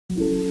Hey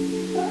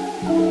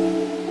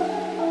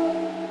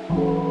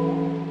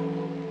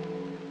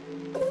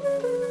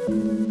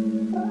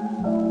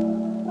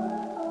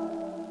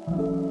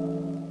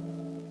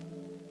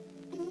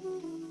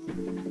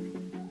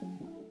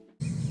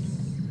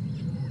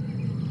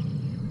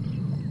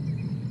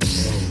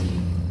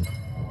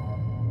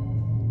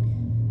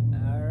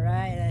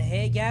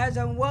guys,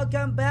 and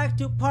welcome back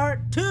to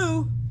part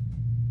 2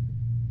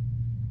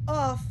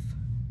 of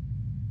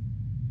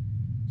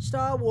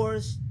Star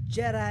Wars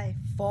Jedi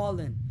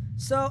Fallen.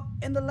 So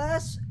in the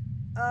last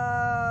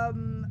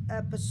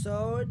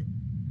episode,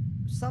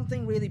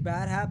 something really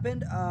bad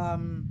happened.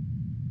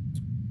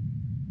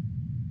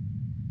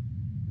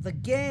 The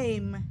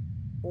game,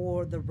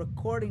 or the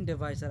recording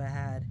device that I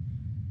had,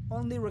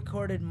 only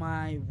recorded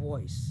my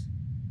voice,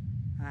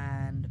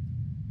 and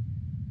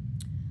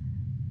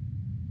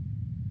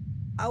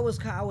I was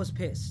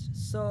pissed.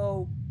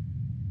 So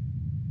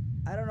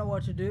I don't know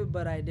what to do,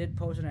 but I did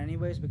post it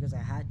anyways because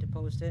I had to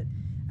post it,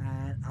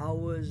 and I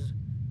was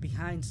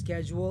behind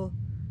schedule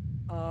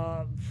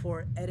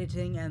for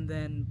editing and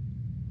then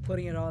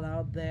putting it all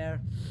out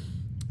there.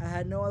 I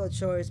had no other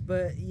choice,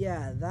 but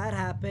yeah, that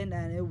happened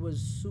and it was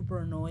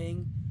super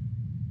annoying.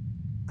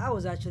 I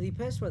was actually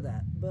pissed for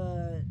that,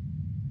 but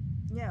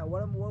yeah,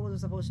 what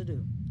was I supposed to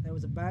do? It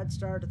was a bad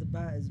start to the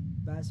bad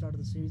start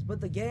of the series,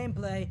 but the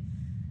gameplay,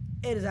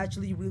 it is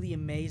actually really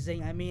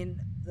amazing. I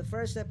mean, the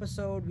first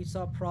episode, we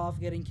saw Prof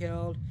getting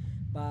killed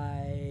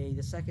by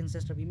the second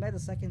sister. We met the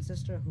second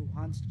sister who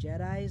hunts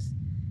Jedis.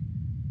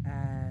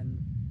 And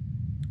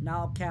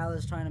now Cal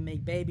is trying to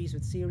make babies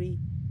with Cere.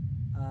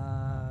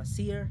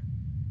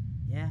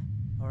 Yeah.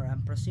 Or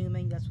I'm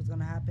presuming that's what's going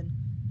to happen.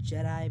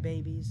 Jedi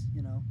babies,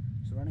 you know.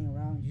 Just running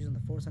around, using the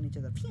Force on each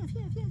other.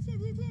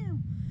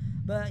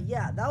 But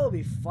yeah, that would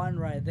be fun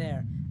right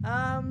there.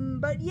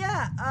 But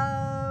yeah,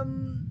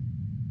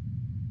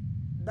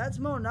 that's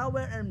more. Now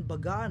we're in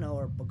Bagano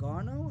or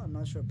Bagano. I'm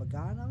not sure.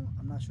 Bagano.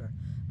 I'm not sure.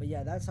 But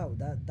yeah, that's how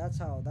the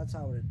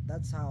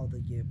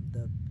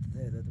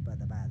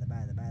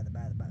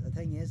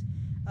thing is.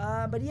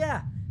 But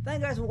yeah, thank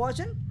you guys for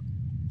watching.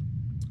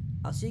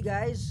 I'll see you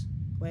guys.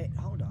 Wait,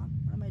 hold on.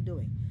 What am I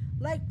doing?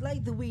 Like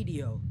the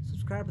video.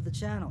 Subscribe to the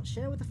channel.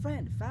 Share with a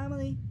friend,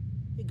 family,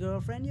 your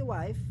girlfriend, your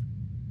wife,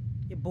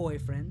 your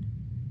boyfriend,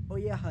 or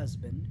your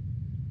husband.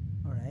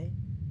 All right,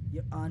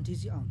 your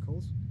aunties, your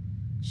uncles.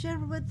 Share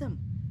it with them.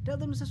 Tell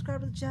them to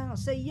subscribe to the channel.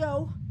 Say,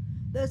 yo,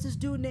 there's this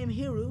dude named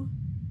Hiru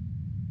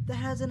that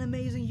has an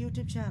amazing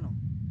YouTube channel,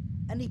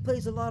 and he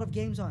plays a lot of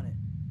games on it.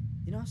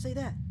 You know, say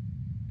that,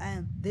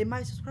 and they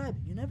might subscribe.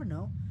 You never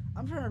know.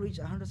 I'm trying to reach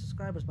 100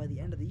 subscribers by the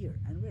end of the year,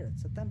 and we're in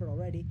September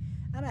already,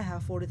 and I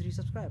have 43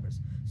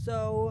 subscribers.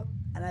 So,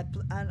 and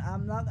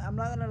I'm not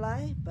gonna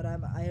lie, but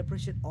I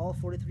appreciate all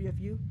 43 of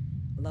you.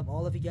 I love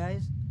all of you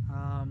guys.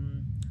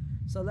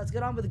 So let's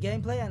get on with the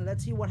gameplay and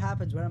let's see what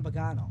happens. We're in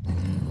Bagano.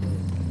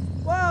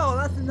 Whoa,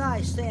 that's a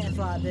nice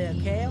sandfly there,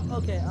 Kale.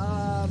 Okay,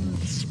 I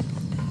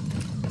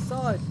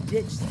saw a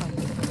ditch somewhere.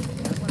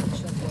 I'm gonna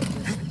check what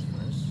this is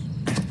first.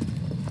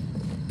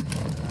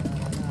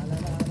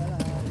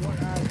 What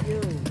are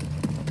you?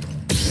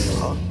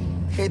 Oh,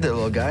 hey there,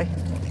 little guy. Who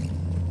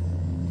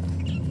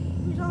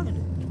are you talking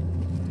to?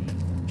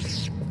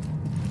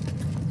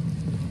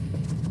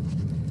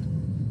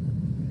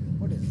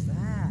 What is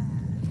that?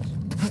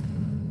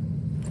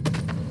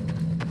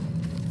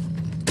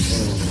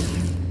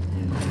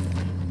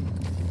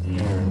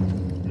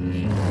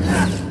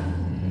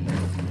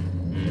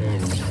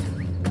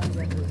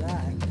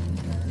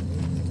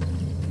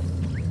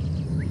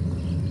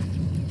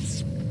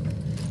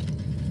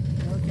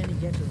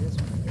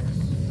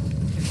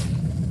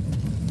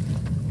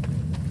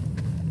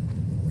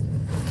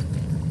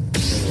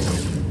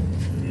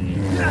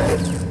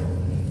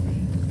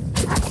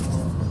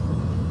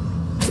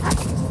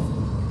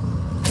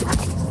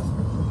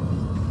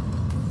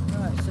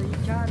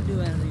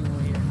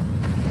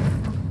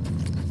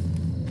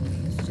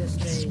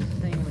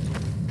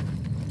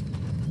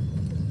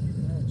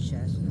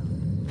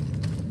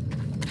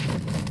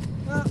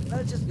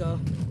 Let's just go.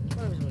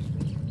 What are we supposed to do?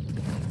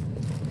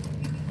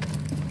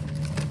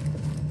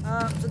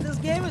 So this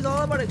game is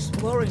all about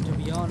exploring, to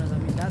be honest. I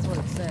mean, that's what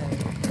it said.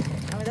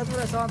 I mean, that's what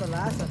I saw in the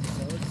last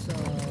episode. So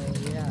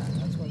yeah,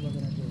 that's what we're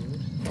gonna do.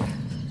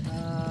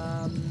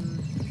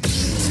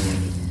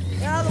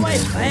 Get out of the way,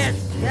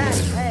 plants!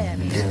 Yes, hey, I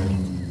mean,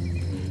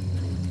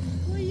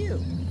 who are you?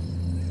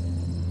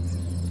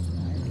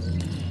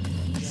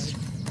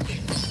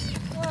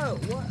 Whoa,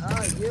 what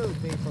are you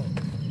people?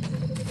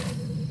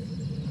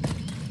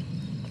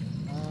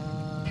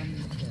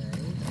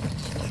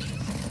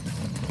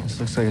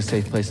 Looks like a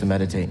safe place to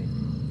meditate.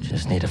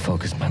 Just need to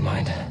focus my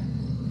mind. Yeah,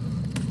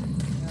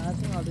 I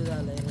think I'll do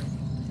that later.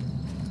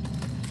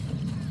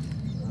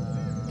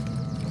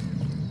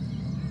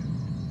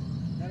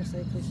 Is that a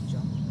safe place to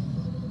jump?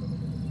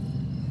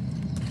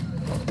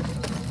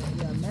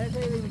 Yeah,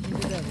 meditating, we can do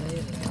that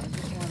later. I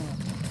just want to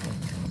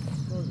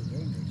explore the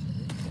game,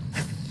 basically.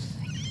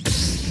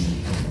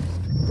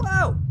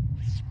 Whoa!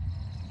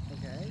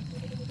 Okay.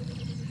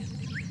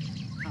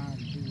 Can't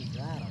do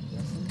that,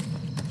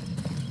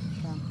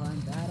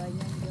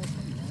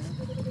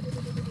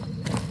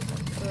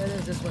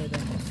 this way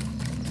then.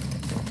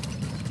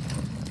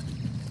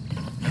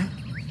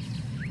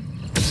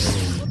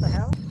 What the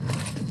hell?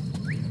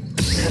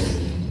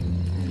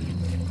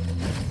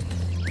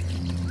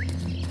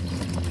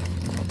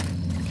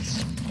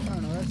 I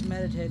don't know, let's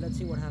meditate. Let's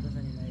see what happens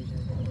when you meditate.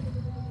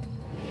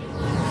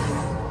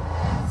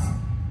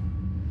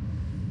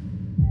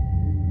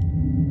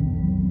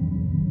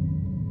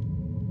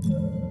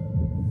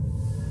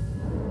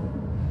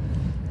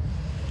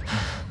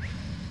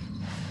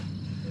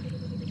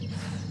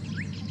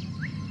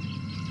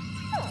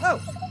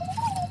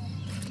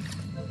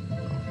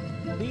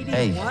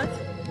 Hey,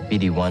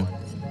 BD1.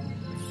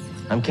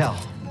 I'm Cal.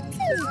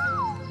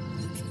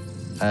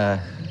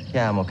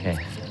 Yeah, I'm okay.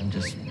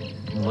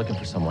 I'm looking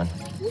for someone.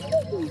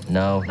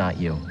 No, not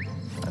you.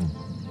 I'm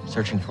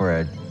searching for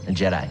a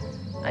Jedi,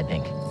 I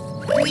think.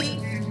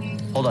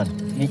 Hold on.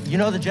 You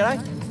know the Jedi?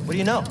 What do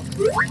you know?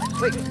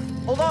 Wait,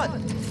 hold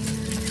on.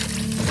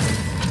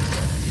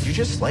 Did you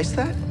just slice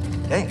that?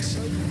 Thanks.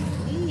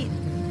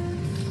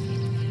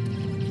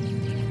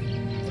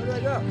 Where do I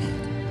go?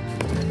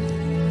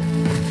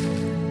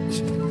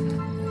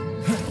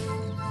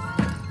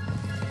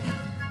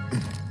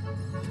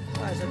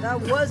 Alright, so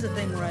that was the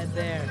thing right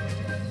there.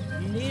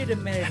 You needed to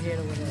meditate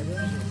or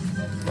whatever.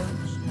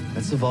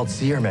 That's the vault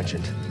Cere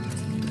mentioned.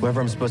 Whoever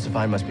I'm supposed to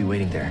find must be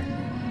waiting there.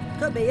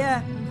 Could be,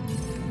 yeah.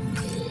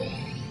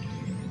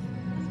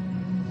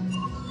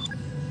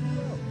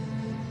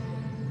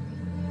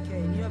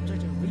 Okay, new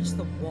objective, reach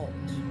the vault.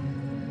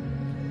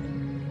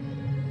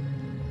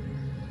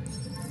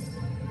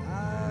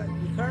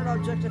 Your current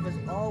objective is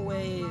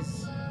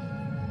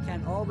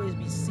can always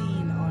be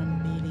seen on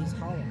BD's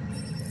hologram.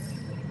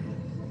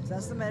 So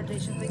that's the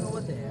meditation thing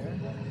over there.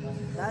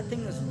 That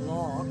thing is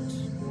locked.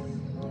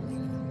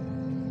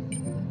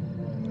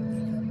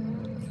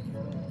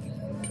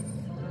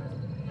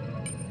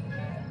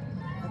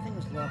 That thing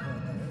is locked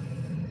right there.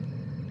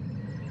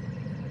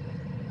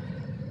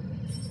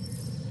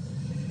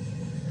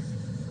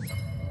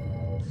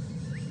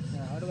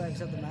 Now, how do I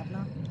accept the map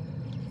now?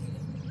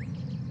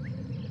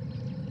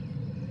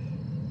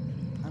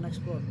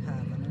 Unexplored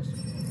path, unexplored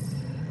path.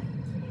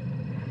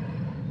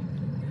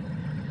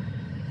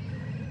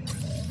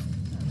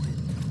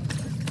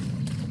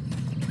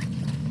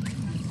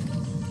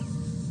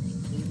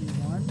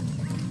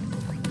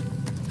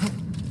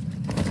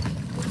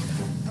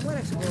 I'm gonna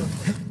explore.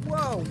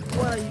 Whoa,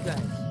 what are you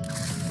guys?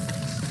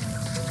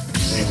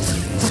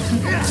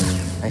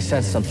 I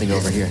sense something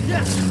over here. Me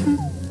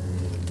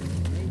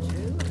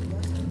too?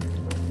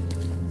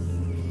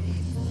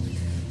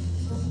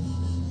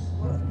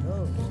 What are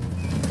those?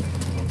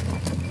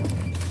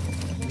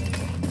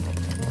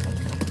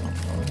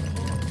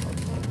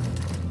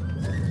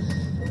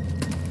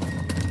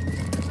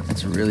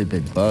 That's a really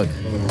big bug.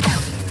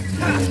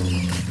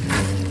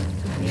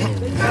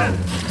 Big bug.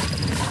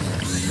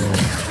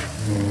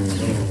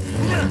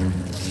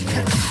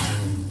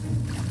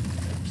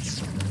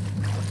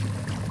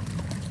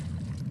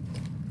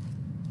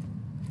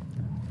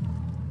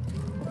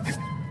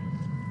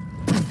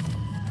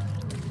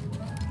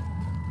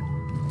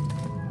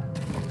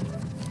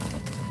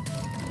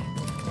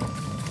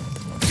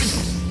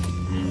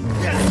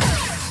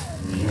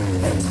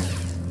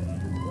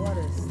 What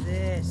is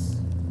this?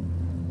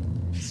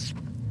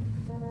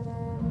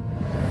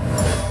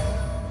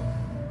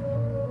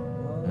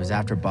 It was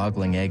after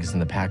boggling eggs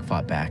and the pack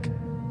fought back.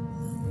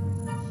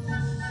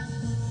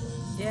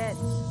 Dead.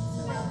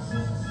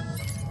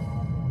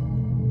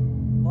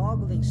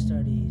 Boggling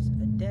studies.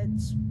 A dead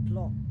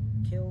splock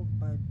killed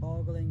by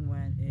boggling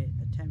when it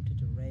attempted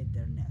to raid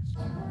their nest.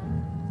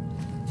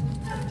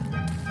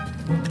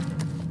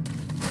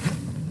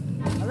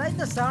 I like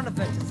the sound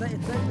effects. It's like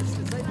this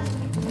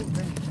cool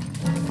thing.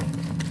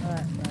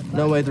 Alright.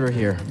 No way through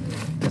here.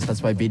 Guess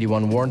that's why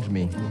BD1 warned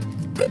me.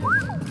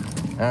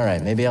 All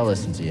right, maybe I'll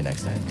listen to you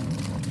next time.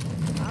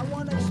 I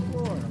want to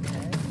explore,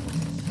 okay?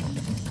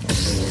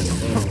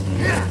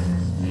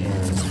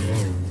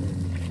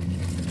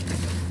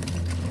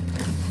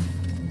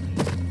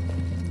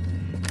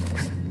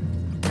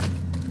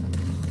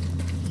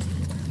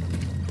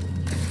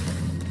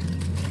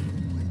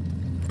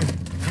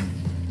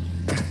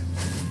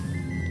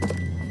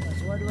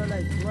 So what do I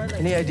like?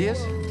 Any ideas?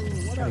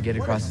 Whoa, Gotta get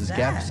across this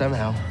gap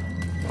somehow.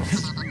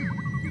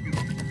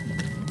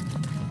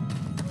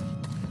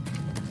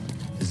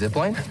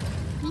 Zipline?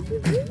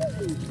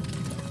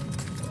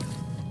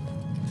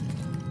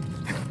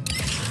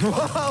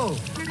 Whoa!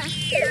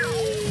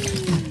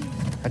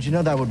 How'd you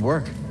know that would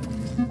work?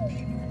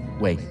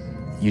 Wait,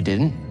 you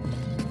didn't?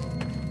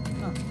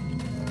 Huh.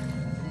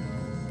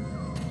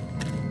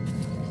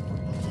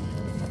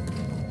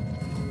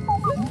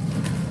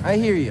 I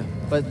hear you,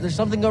 but there's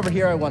something over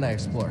here I want to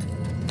explore.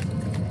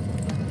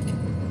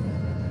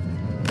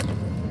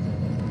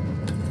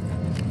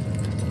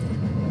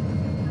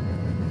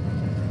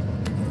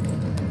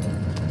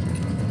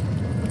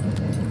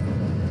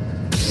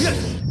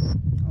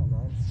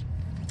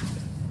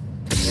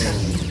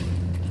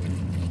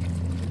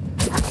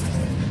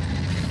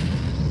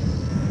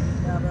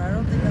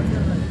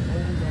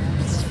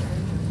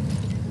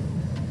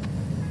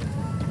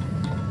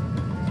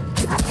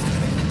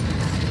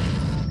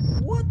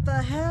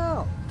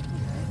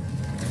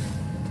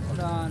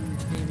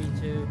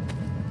 TV2.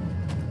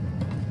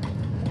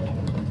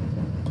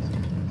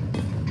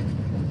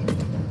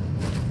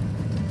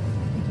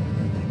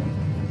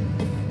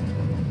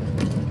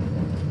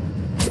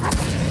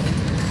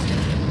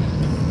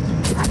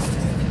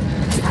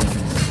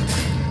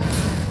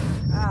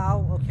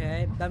 Ow,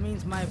 okay. That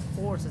means my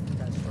force isn't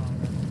that strong.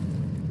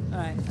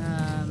 Alright,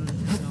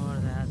 ignore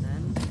that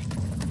then.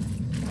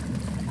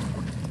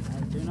 I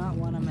do not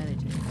want to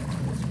meditate.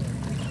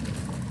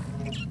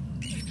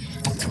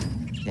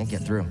 Can't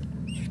get through.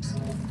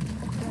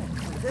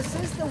 This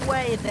is the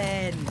way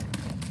then.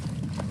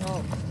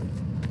 Oh,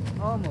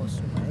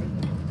 almost way.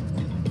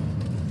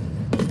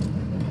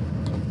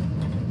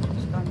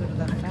 Just can't go to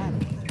that fan over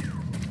there.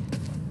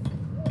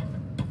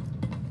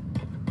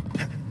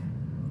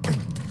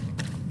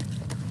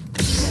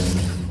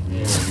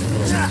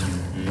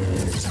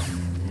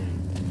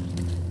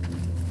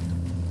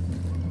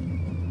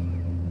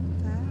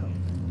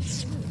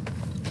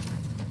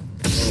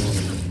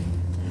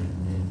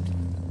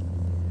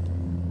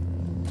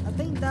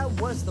 That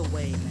was the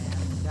way,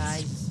 man,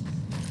 guys.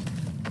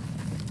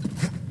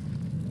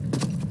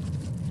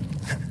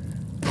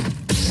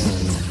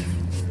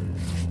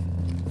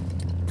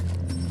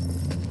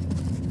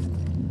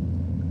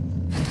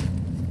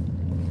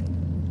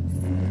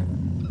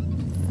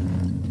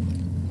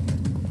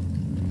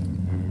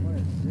 What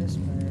is this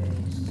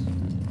place?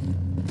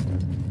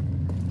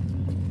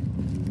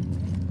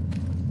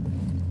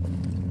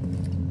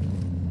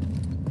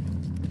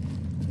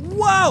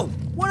 Whoa!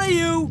 What are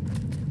you?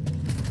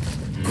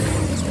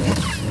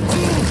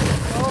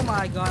 Oh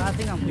my god, I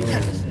think I'm weak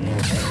at this thing.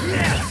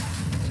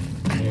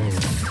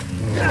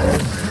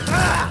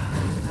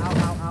 Ow, ow,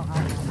 ow, ow,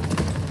 ow.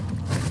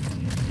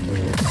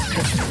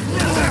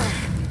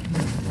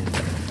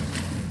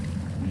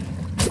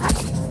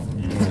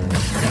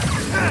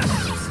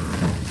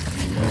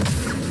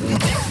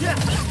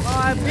 Oh,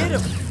 I beat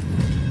him.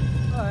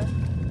 Alright.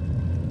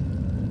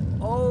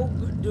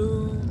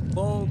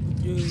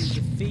 Bogdu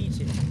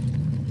defeated.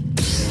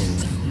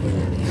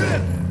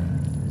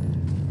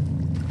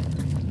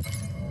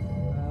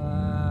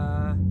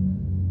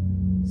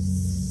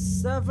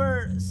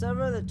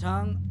 Sever the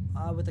tongue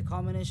with a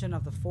combination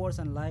of the force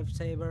and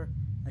lightsaber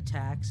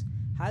attacks.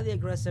 Highly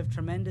aggressive,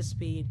 tremendous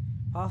speed,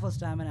 powerful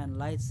stamina, and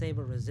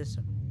lightsaber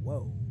resistant.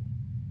 Whoa.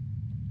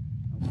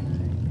 Okay.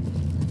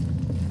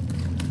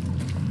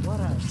 What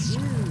are you?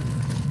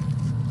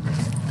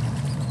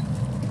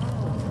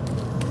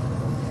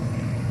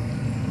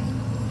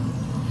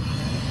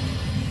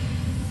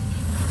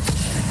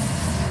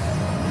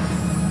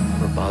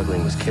 Where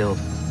Bogling was killed.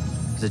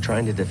 Is it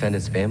trying to defend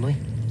its family?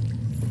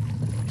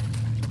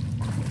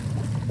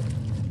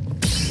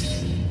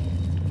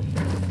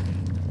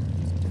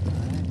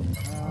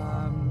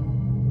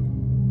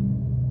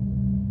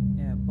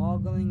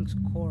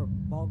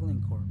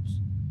 Bogling corpse.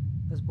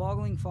 As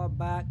Bogling fought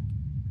back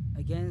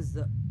against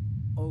the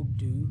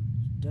Ogdu,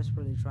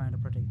 desperately trying to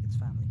protect its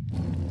family.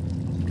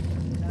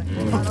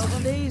 Can I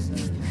open these?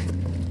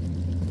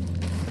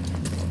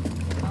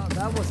 Oh,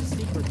 that was a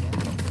secret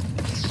one.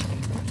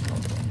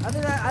 I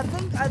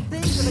think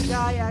the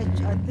guy. I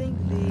think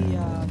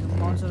the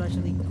monster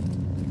actually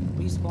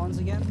respawns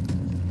again.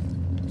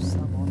 For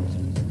some honest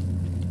reason.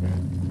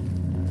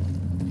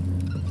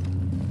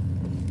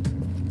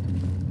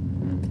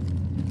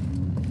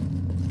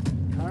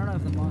 I don't know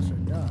if the monster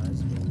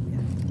does, but yeah.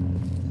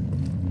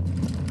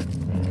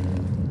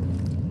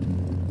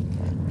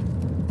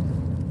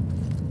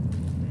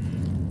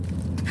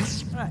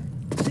 Alright,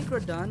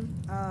 secret done.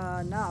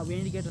 Now we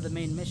need to get to the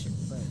main mission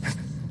first.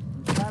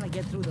 I'm trying to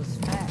get through those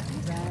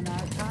fans, and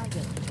I can't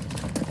get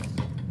through them.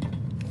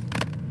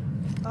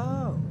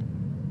 Oh.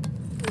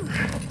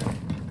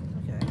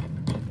 Okay.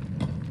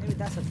 Maybe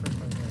that's a trick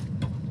right there.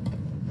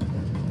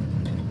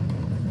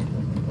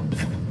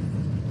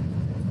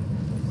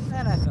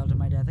 And I fell to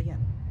my death again.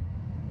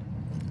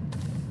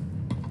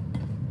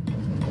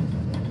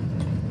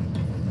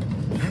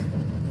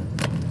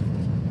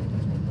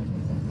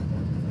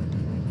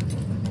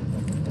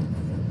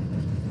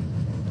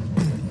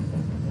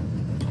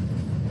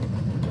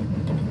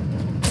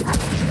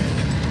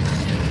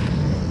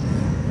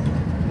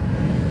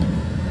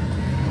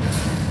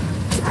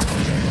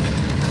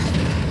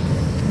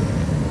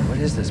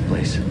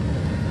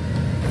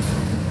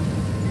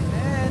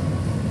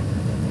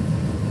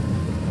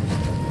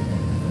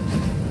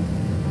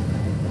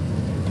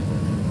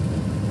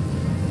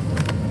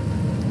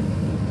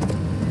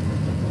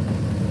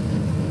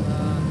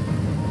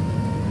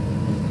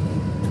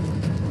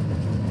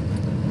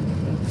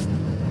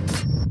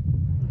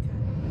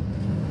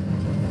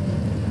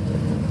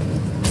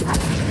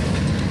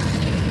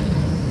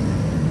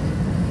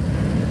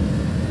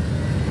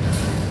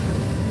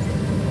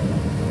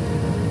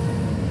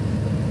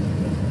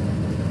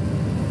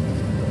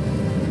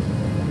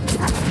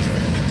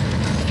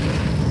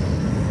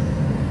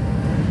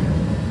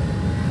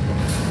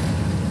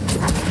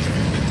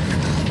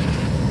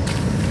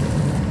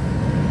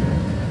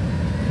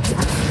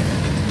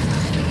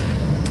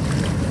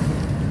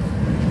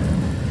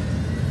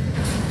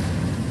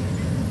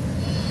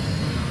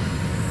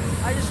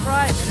 I just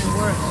tried and it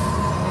worked.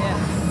 Yeah.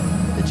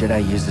 The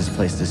Jedi used this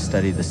place to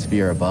study the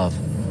sphere above.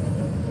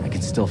 I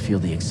can still feel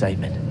the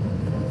excitement.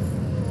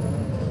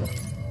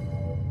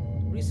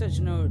 Research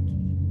node.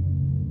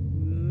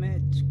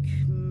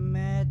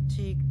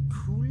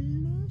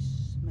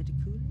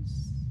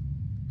 Meticulous?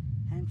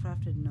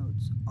 Handcrafted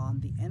notes on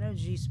the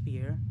energy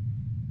sphere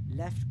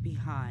left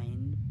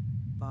behind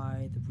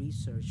by the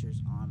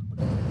researchers on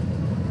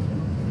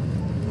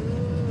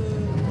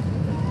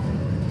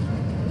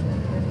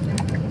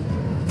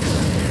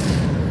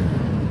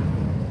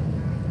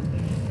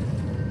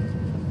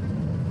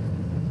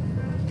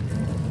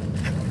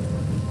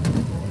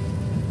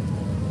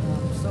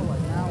so what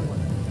now? What?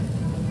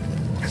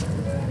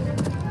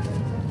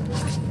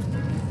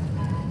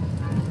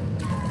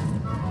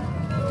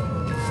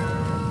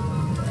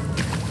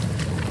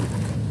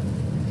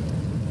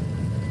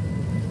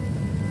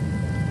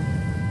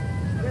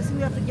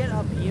 We have to get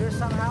up here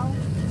somehow.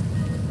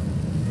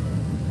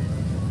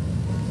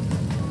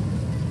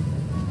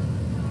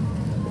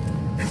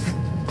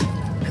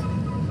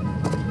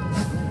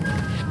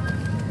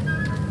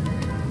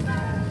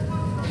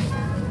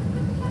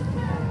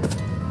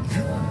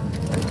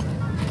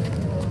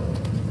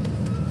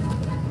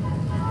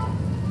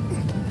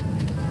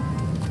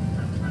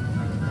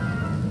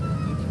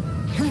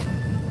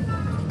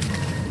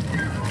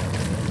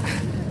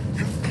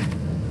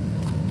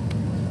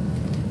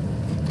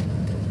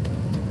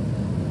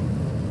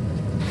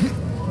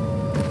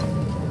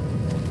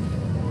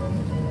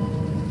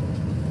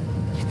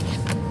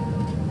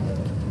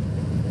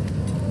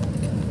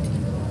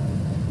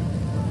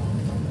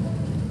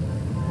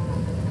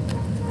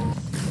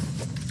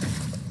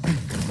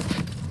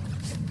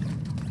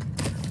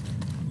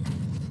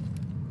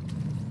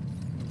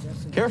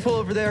 Careful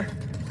over there.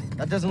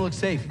 That doesn't look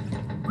safe.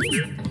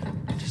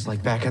 Just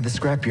like back at the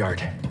scrapyard.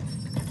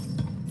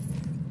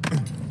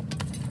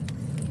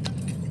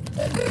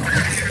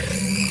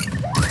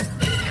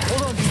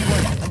 Hold on,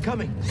 BB-1. I'm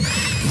coming.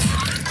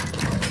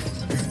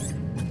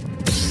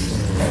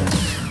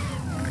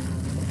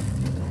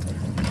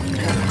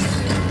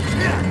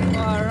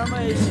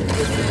 Rama is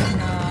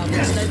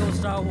in Lego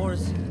Star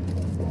Wars.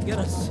 You get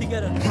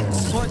a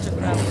bunch of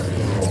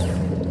graphics.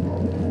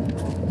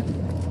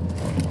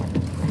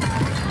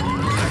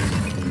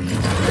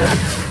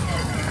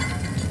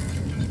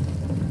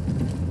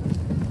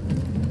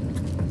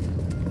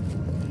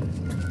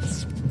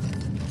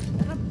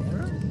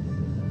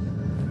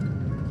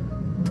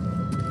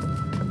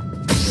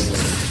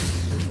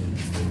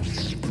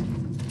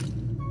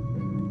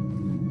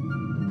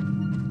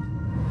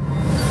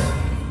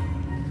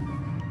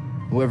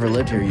 Whoever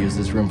lived here used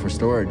this room for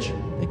storage.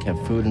 They kept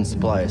food and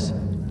supplies.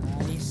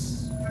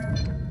 Nice.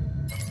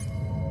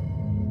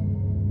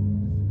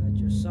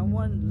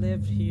 Someone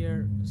lived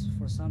here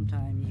for some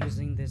time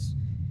using this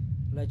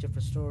ledger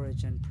for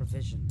storage and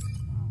provision.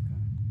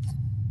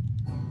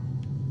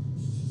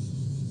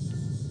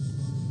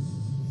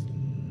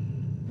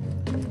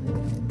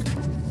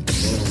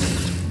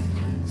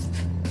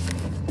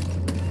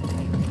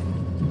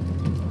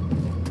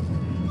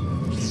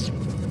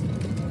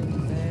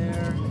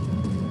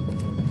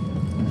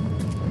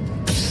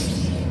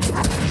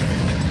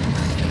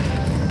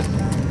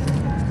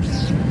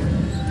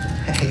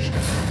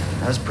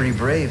 Pretty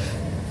brave.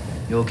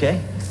 You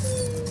okay?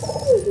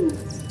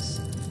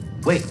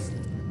 Wait,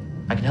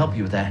 I can help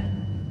you with that.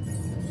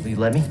 Will you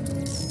let me?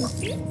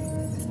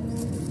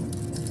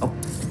 Oh,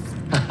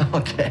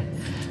 okay.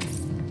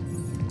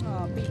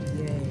 Oh,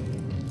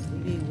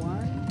 BD1?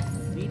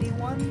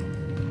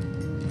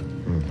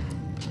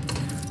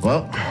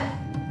 Well,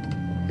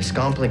 your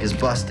scomplink is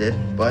busted,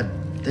 but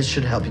this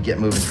should help you get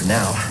moving for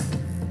now.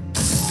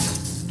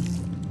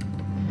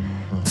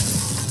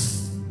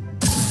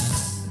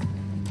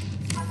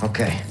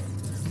 Okay,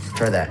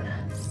 try that.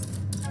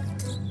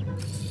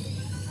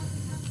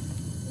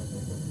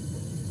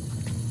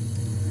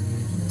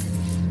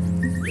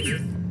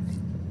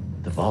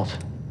 The vault.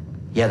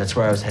 Yeah, that's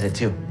where I was headed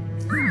to.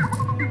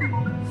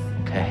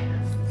 Okay,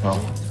 well,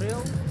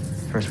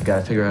 first we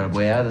gotta figure out a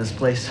way out of this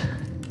place.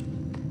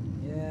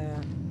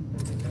 Yeah.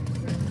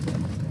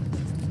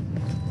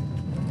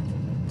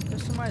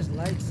 Customize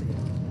lightsaber.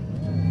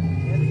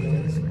 There we go.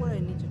 This is what I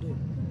need to do.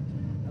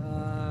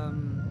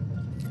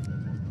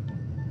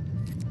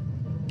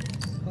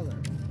 Color.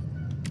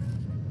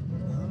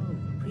 Oh,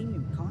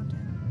 premium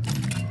content.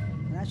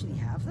 Can I actually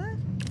have that?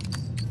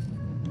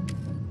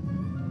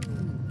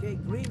 Okay,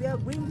 green. Yeah,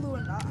 green, blue,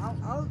 and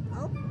I'll.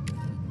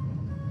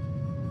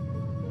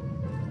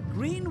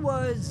 Green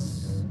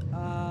was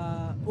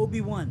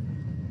Obi-Wan,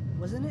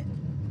 wasn't it?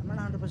 I'm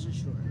not 100%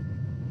 sure.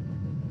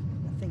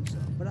 I think so,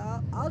 but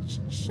I'll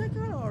check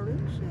out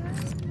orange. Yeah.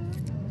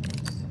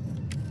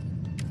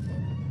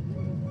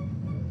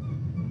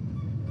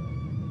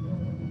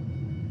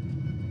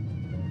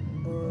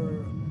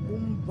 Or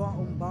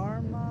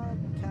Umbarma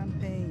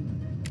campaign.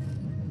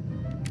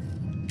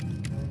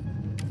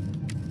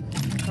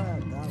 Try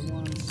out that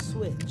one.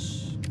 Switch.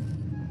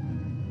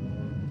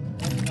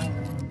 That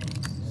one.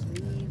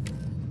 Sleeve.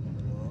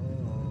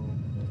 Whoa.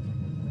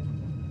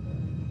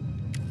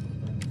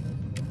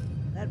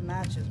 That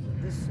matches,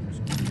 but this seems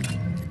cool.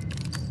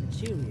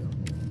 Material.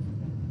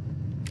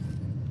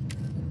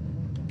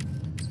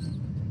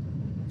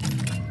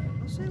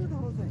 Let's say with the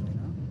whole thing, you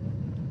know?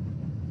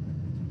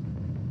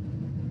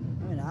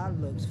 I mean, that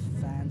looks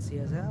fancy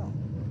as hell.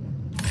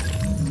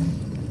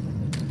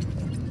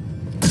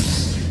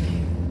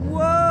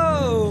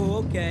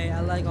 Whoa! Okay,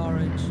 I like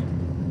orange.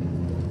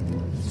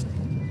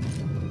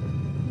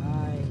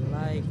 I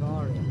like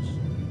orange.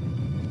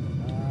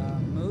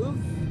 Move.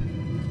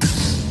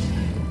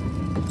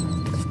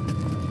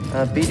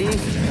 BD,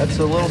 that's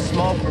a little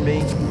small for me.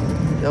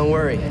 Don't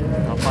worry,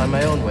 I'll find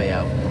my own way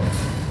out.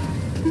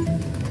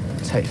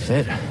 Tight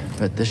fit,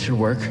 but this should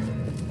work.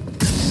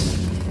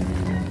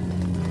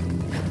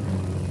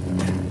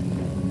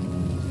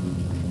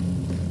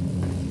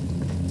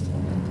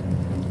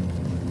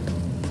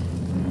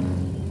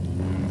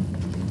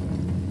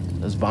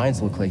 Those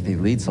vines look like they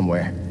lead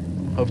somewhere.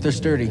 Hope they're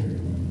sturdy.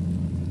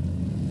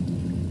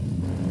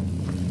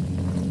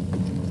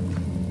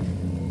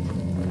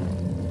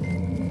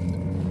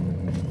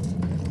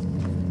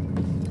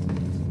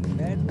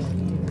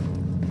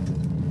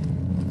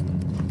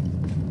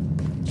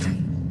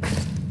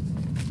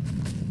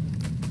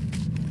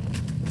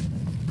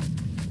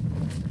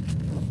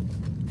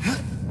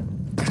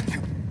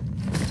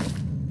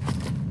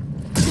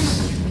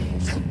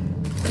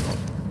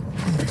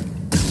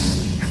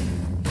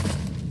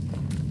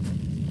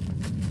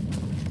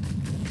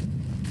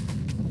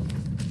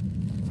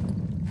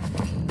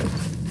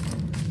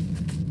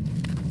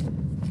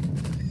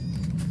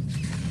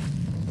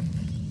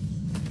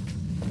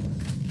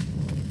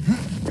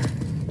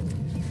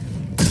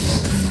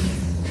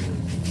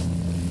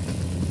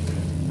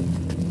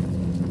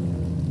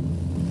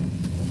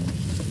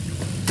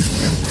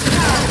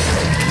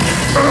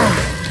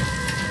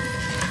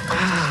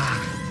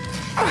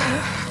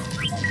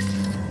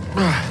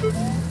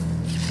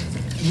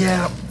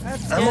 Yeah,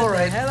 I'm all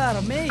right. The hell out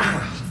of me.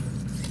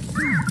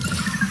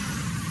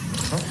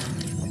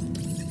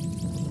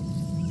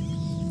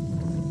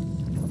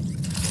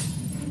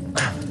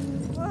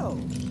 Whoa.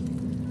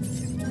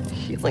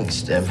 Healing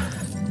stem.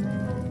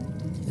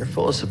 You're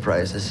full of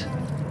surprises.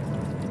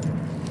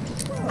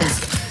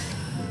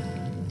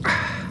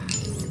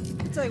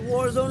 It's like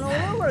Warzone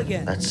all over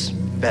again. That's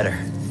better.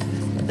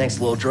 Thanks,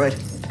 little droid.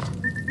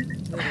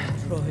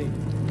 Little droid.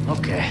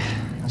 Okay,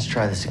 let's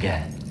try this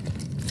again.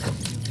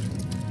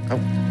 Oh,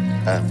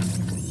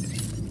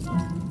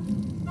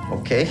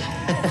 okay.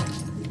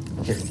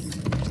 Here,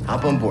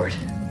 hop on board.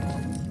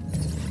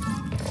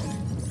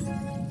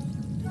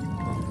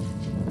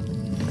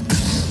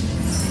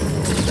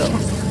 So,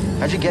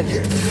 how'd you get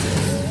here?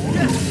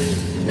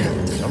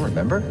 Don't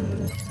remember?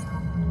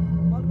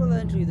 Multiple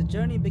entry. The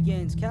journey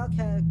begins. Cal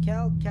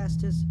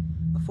Kestis,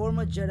 a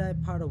former Jedi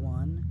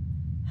Padawan,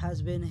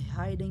 has been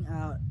hiding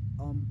out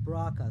on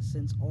Bracca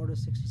since Order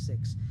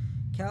 66.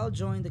 Cal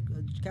joined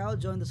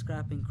the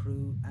scrapping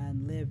crew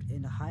and lived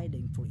in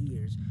hiding for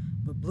years,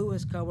 but blew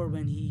his cover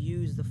when he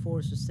used the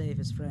Force to save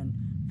his friend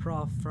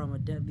Prof from a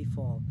deadly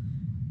fall.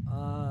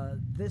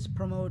 This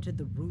promoted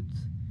the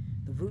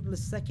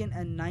ruthless second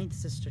and ninth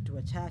sister to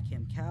attack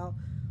him. Cal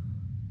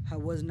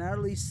was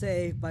narrowly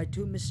saved by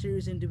two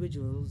mysterious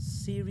individuals,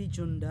 Cere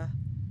Junda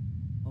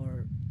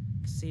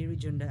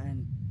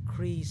and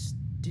Kreese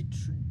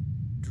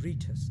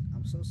Dritus.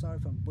 I'm so sorry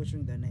if I'm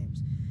butchering their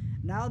names.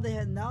 Now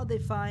they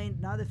find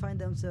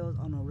themselves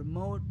on a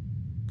remote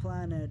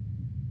planet,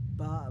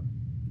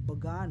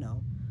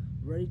 Bogano,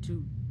 ready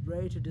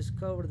to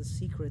discover the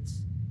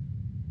secrets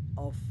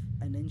of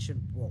an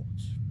ancient vault.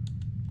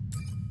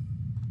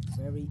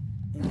 Very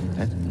interesting.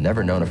 I've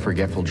never known a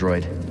forgetful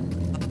droid.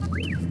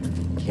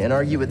 Can't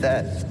argue with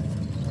that.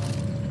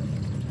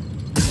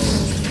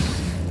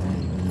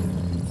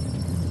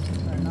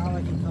 Alright, now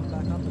I can come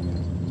back up again.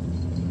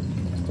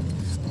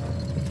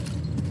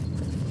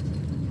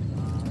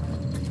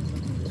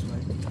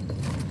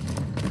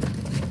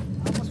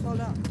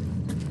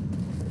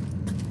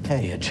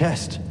 Hey, a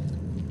chest.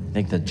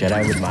 Think the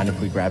Jedi would mind if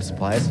we grab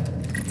supplies?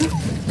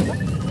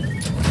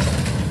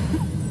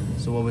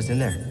 So what was in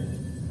there?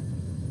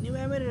 New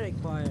emitter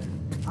acquired.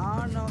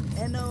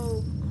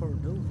 Eno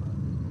Cordova.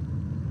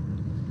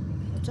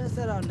 We'll test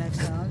that out next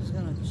time. I'm just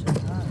gonna check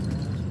it out.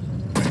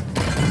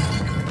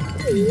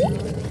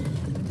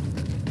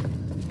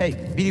 Hey,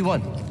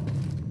 BD1.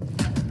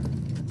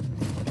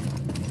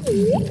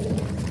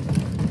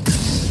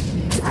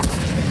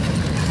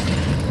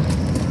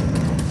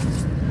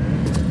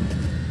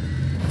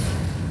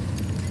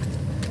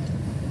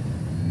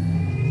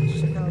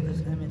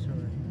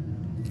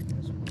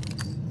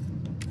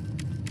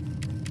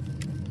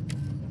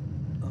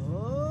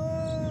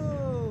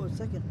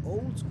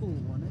 School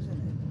one,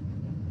 isn't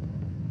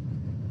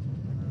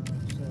it?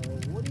 So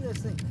what do you guys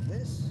think?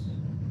 This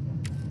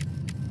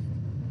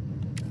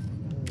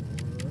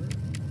or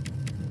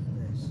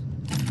this?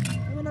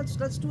 I mean,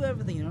 let's do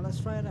everything, you know. Let's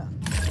try it out.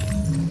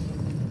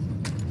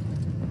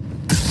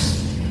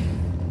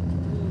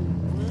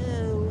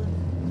 Whoa.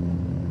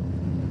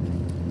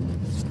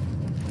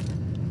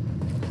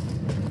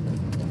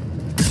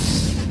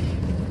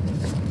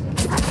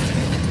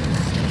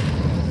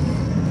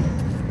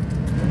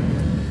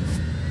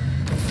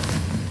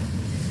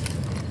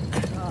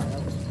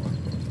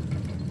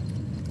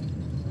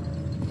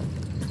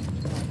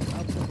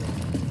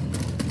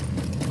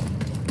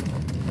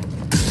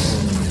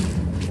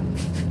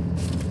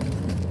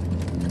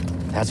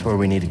 That's where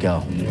we need to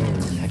go.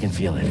 I can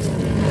feel it.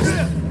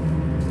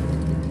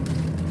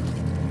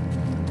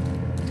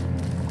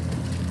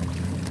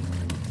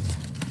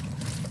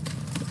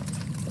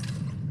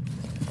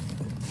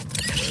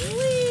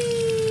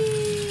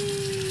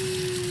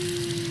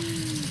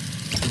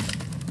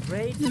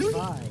 Great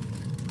try.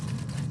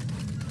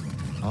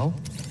 Oh?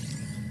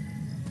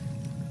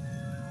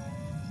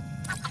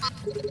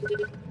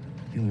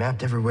 You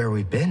mapped everywhere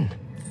we've been.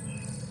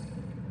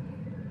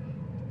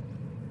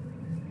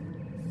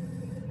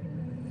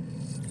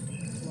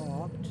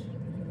 Locked.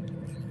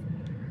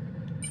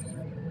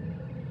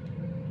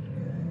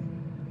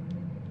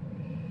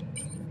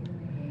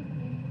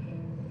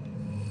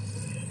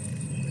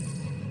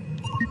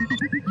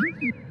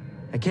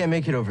 I can't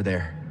make it over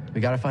there.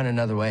 We gotta find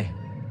another way.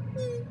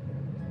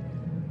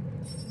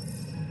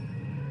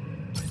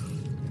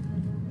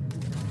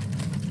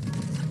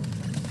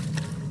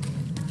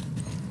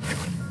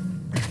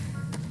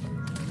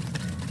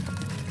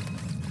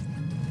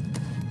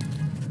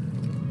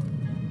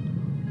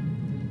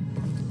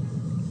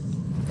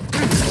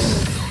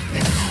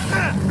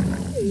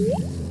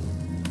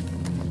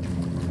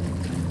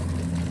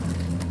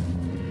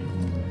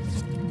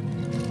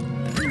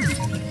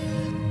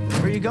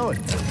 Where are you going?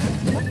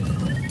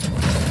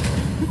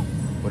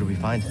 What do we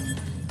find?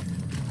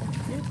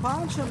 New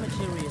poncho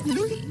material.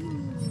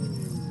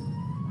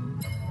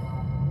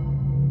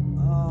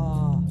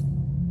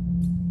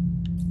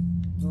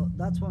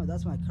 Well,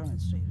 that's my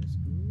current status.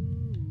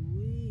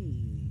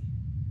 Ooh-wee.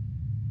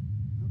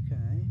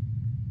 Okay.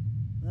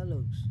 That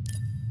looks.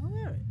 I'll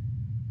wear it.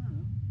 I don't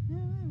know.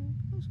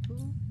 Yeah, looks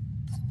cool.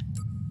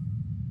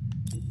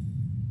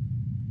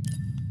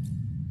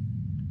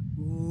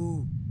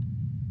 Ooh.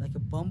 Like a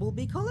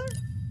bumblebee color?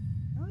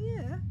 Oh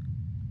yeah.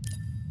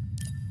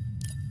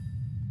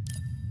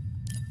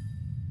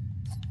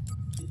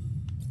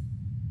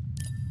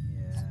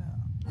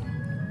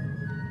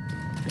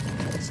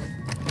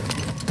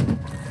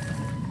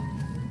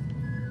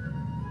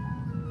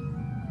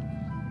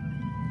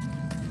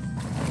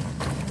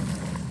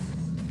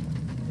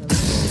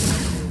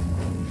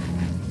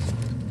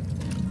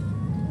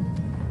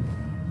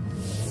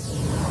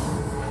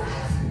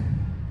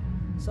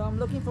 So I'm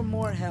looking for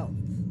more health.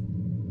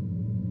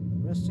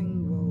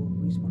 Resting will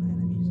respawn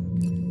enemies.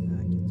 Okay,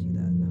 I can see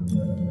that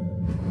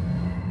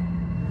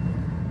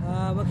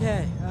now.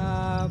 Okay.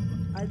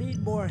 I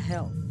need more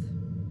health.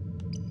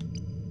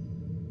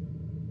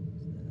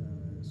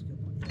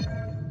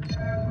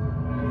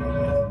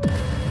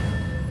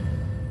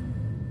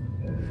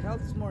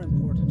 Health is more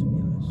important, to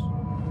be honest.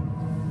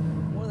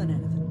 More than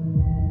anything.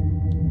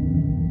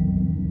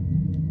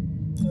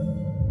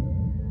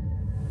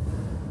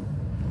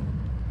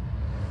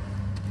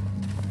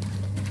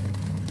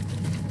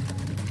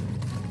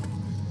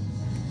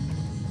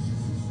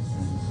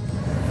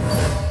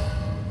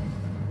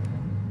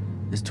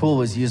 This tool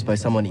was used by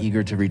someone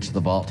eager to reach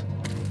the vault.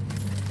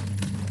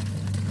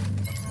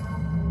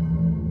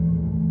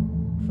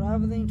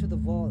 Traveling to the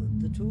vault.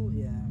 The tool?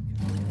 Yeah,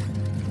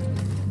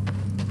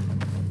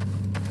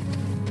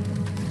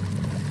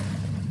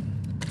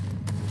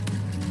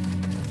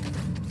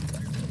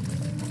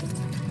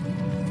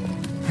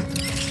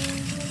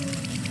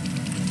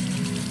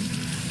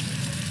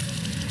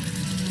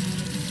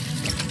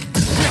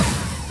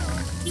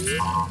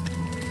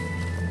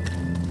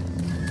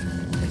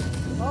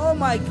 oh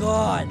my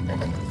god!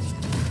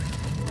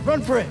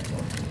 Run for it!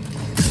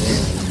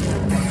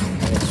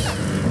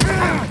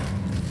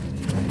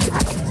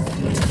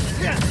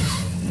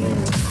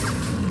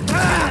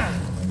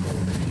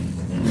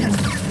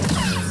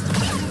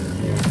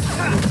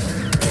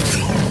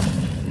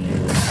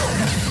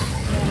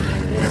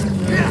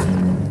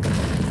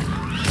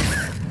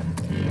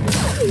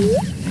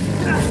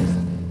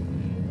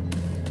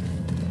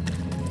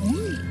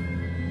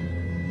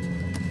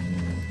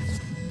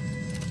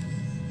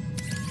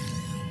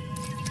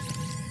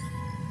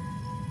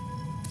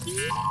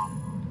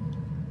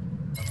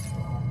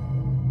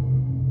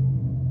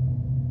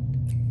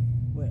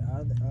 Wait,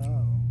 are they?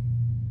 Oh.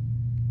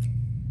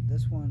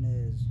 This one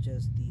is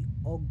just the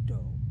Ogdo.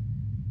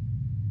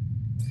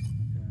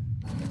 Okay.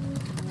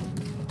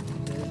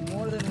 There's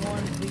more than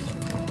one creature.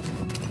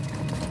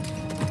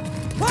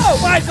 Oh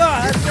my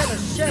god! That scared the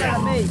shit out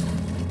of me!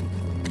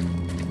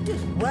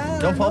 Just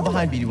ran. Don't fall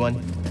behind,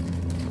 BD1.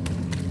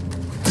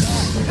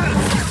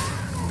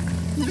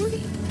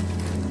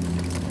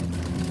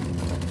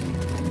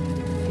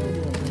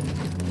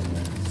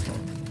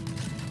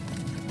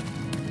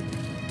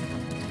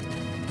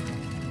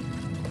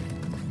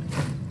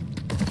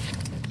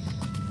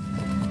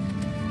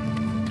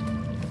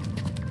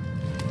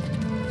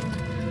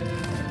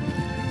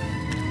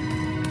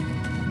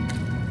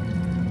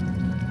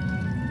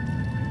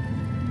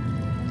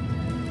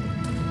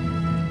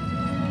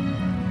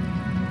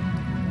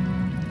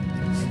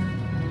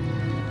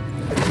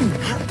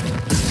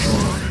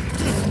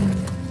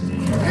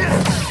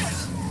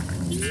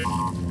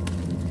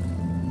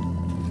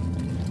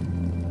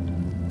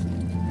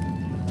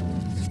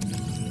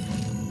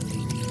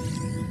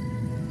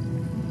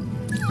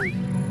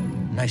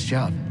 Nice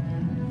job.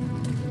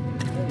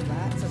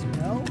 Bats as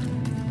well.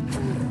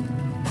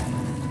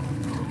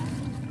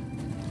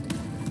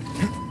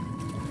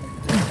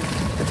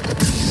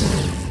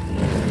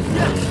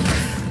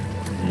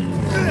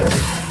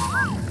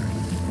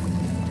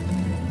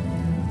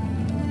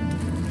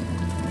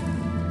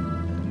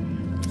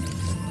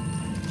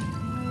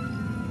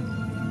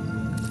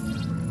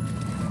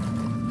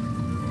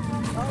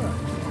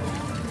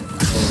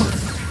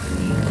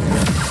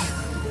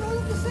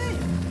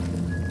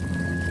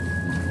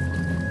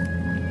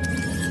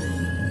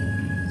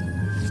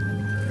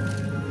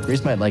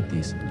 Grace might like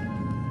these.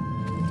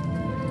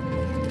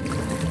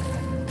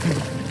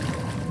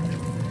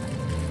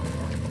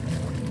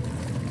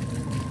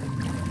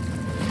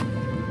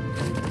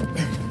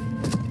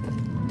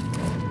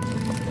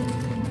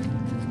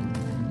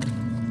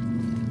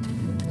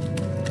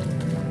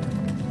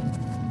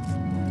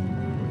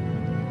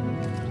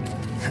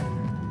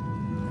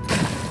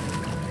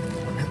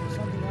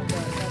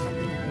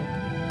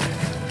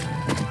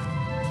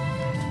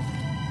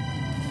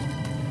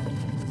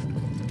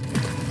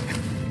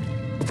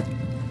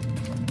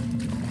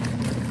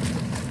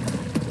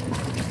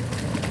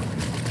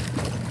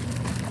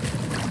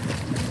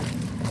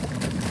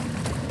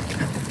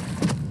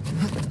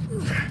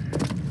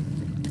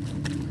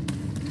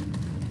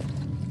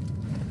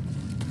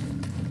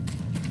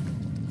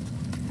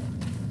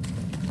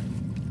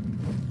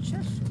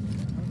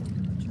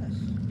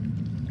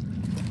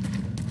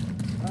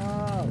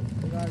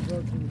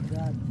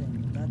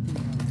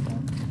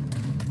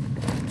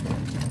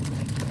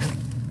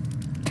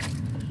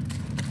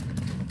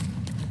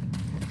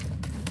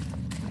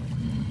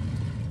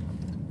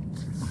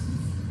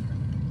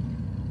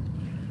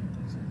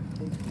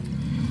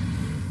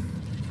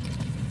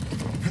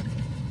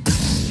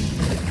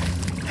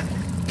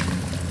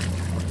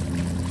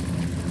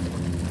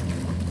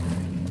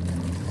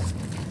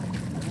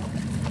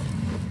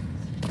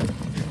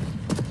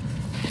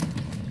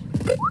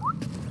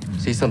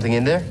 See something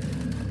in there?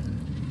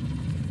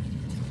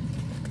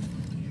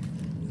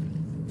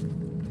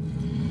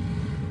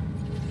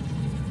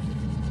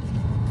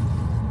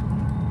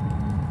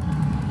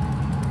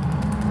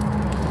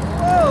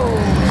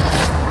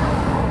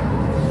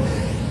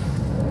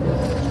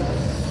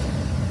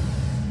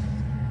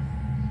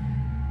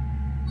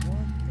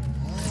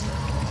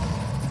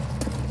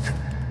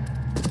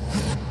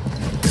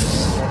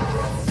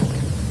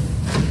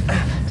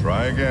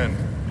 Try again.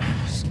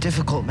 It's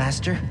difficult,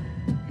 Master.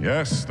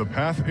 Yes, the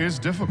path is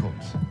difficult.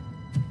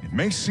 It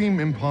may seem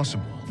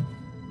impossible,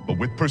 but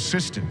with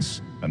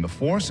persistence and the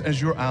Force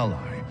as your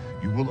ally,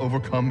 you will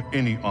overcome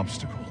any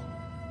obstacle.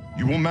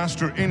 You will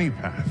master any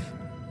path.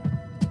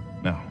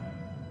 Now,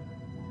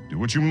 do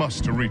what you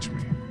must to reach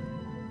me.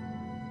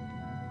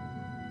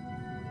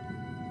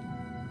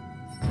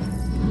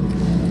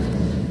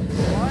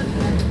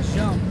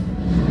 Jump.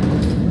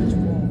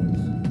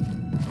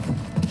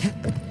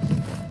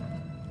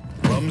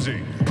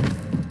 Clumsy.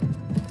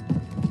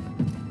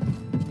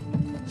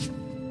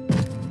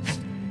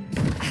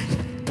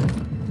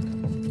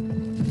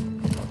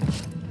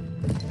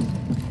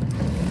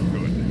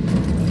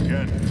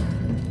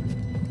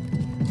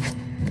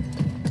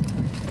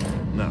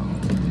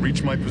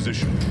 Reach my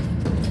position.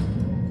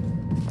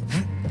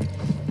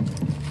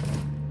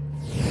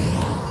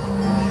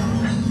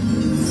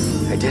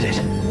 I did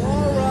it.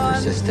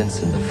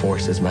 Persistence and the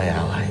Force is my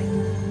ally.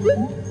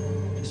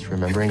 Just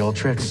remembering old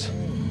tricks.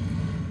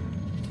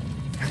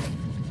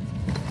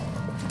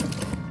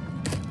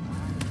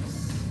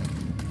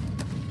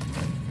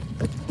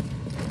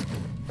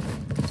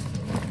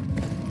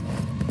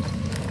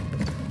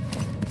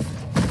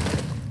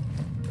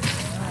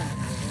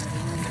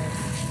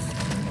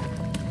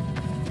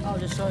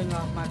 Just showing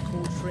off my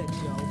cool tricks,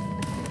 yo.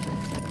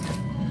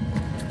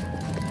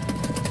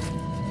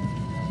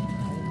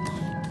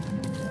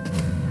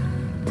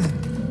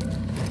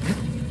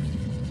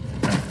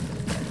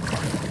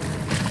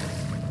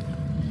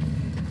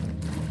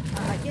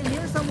 I can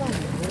hear someone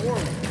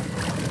roaring.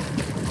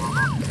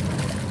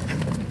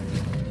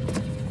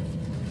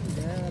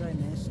 That I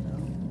missed now.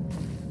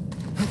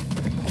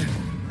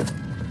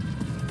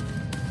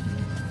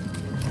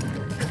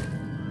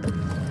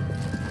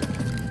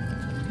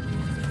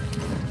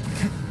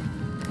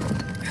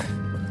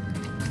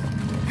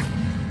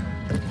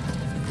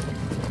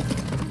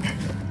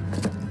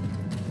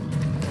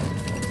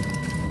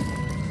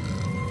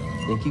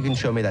 Think you can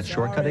show me that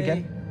shortcut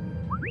again?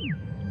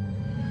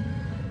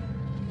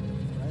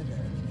 Right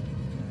there.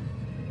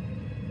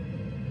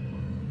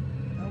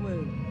 That way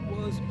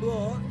was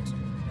blocked.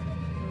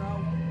 Now,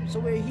 so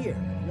we're here.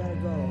 We gotta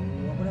go.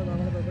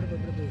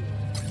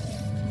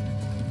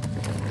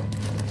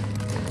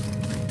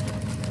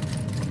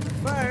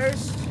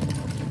 First,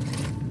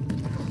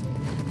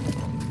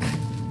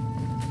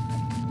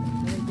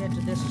 let me get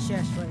to this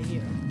chest right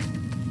here.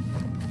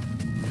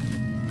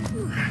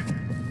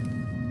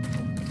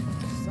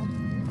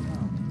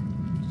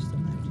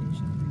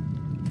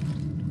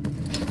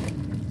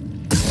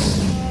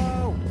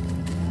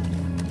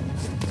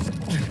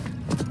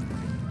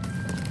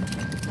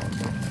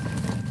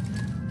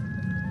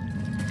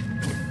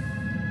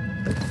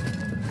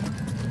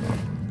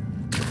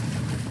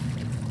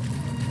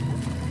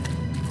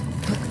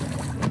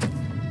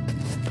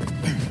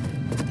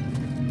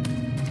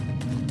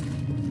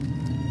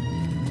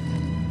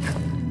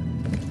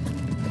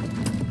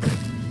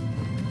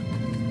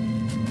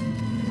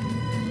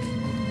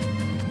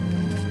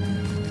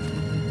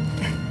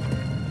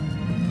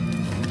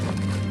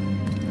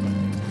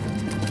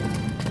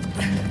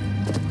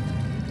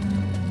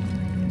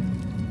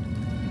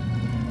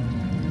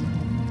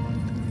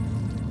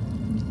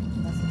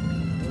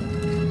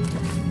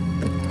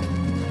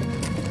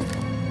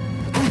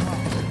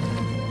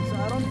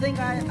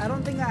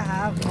 don't think I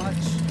have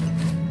much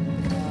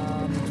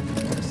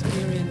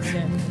experience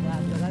in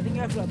that, because I think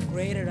you have to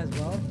upgrade it as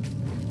well.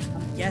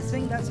 I'm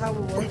guessing that's how it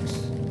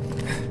works.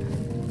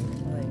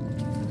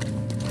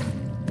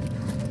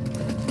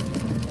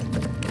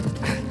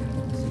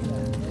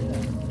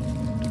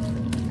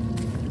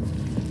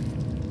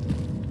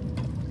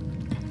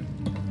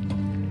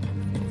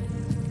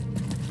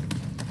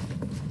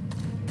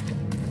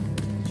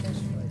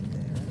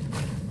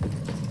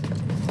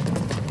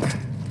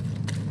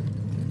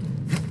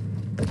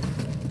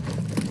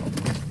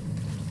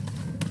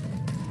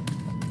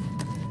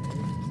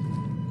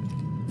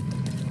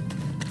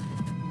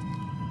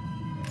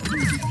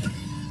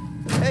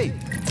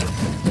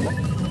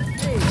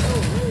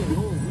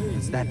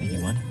 That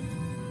BD1.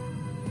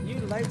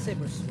 New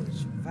lightsaber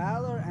switch.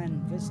 Valor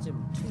and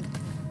Wisdom 2.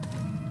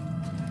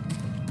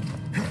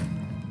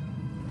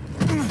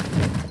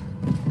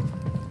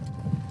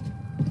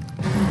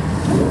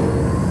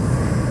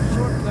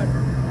 Shortcut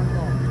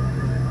unlocked.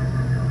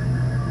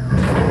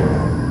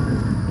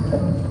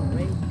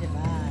 Great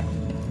divide.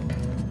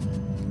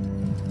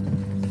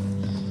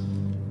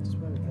 That's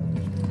where we go.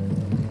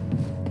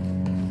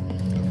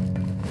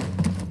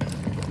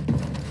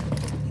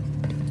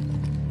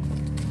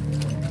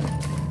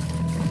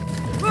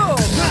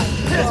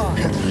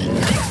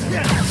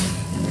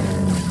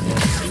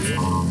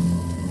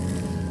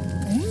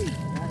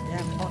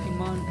 Goddamn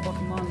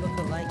Pokemon look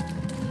alike.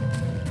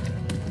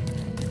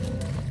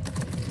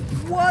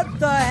 What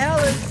the hell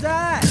is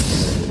that?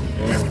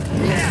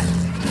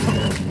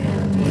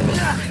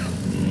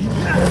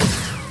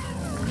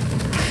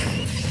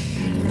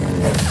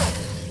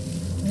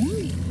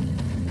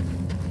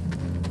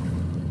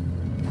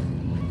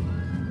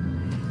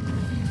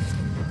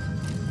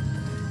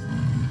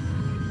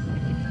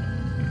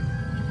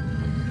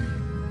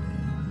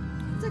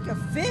 It's like a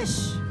fish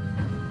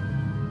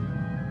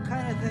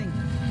kind of thing.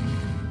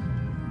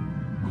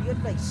 You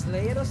could like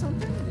slay it or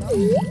something? No?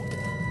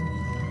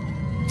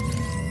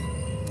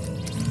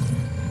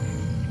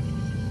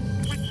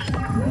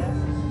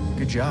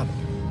 Good job.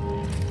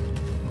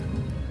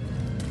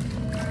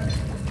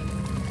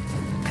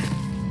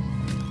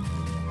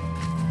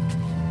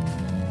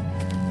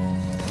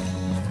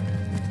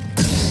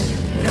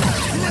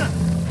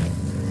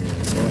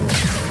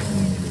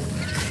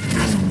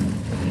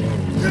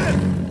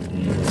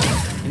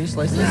 Can you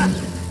slice this?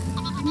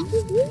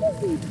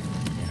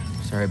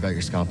 Sorry about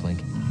your scomp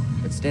link,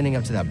 but standing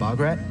up to that bog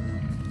rat,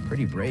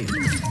 pretty brave.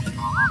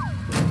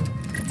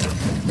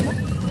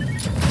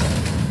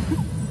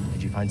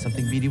 Did you find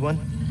something, BD1?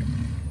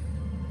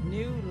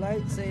 New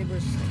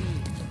lightsaber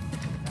speed.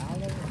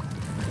 Valor.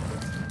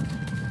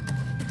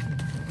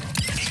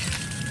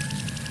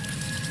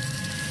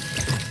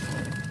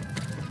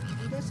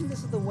 I'm guessing this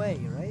is the way,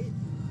 right?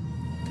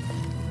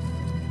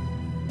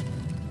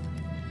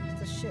 It's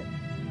the ship.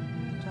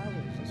 The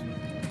tower is this way.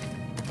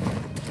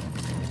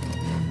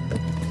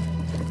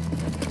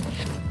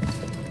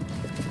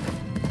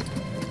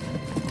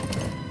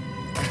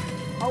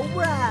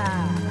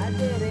 Alright! I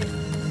did it!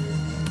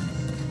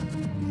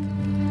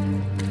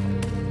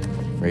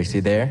 Racy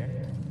there?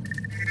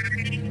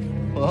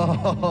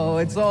 Whoa,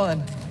 it's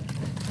on.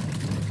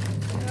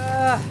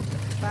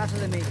 Faster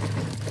than me.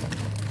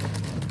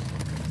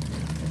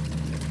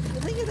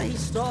 The thing is that he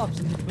stops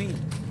in between.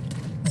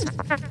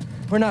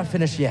 We're not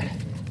finished yet.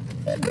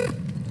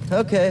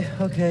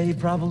 Okay, you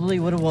probably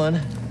would have won.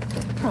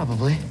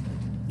 Probably.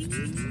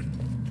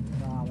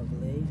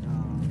 Probably.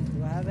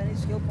 Do I have any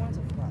skill points?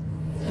 I forgot.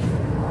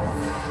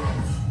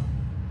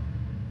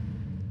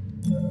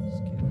 Skill.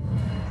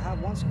 I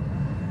have one skill point.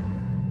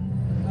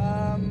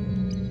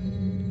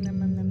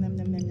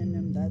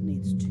 That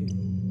needs 2.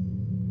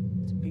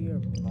 Spear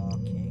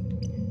blocking.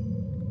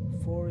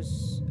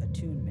 Force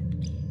attunement.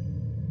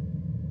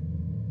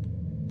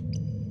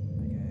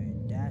 Okay,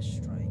 dash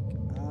strike.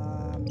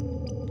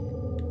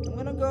 I'm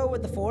gonna go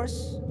with the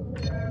force.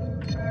 That's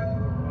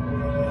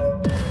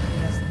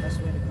the best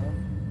way to go.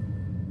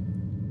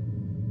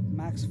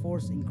 Max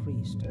force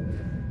increased. Okay.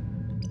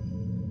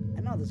 I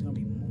know there's gonna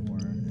be more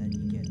that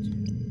you get to.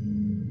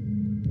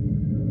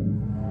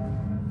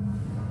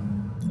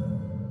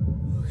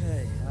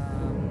 Okay.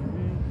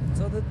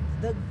 So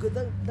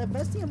the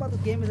best thing about the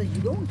game is that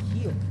you don't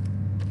heal.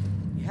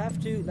 You have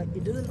to, like,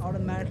 it doesn't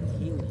automatically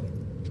heal you.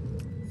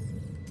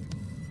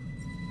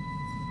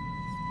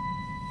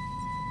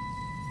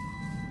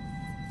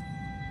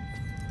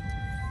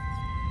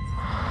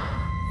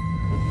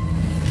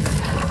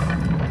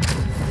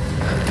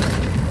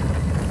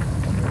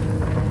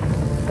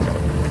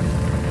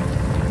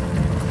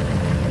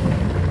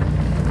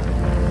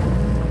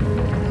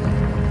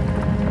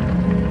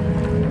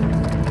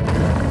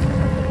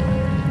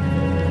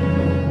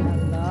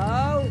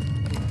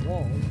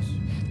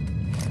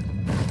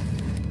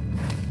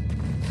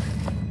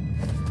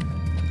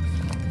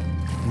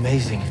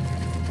 Amazing.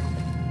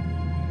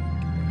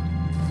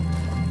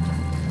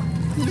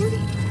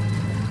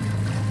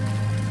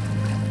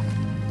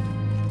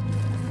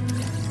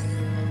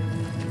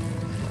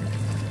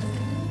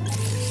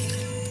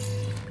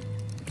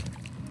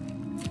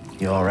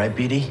 You all right,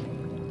 BD?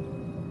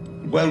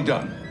 Well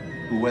done,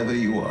 whoever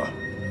you are.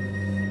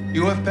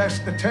 You have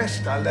passed the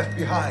test I left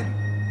behind,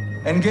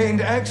 and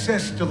gained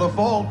access to the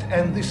vault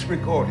and this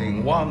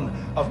recording, one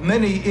of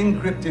many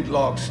encrypted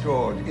logs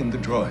stored in the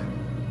droid.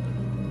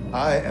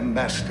 I am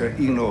Master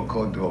Eno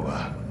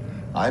Cordova.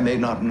 I may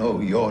not know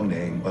your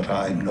name, but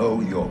I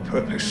know your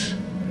purpose.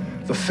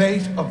 The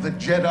fate of the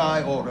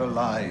Jedi Order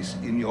lies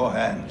in your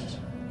hands.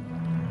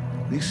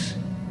 This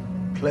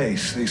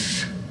place,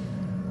 this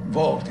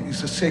vault,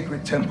 is a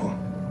sacred temple,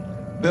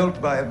 built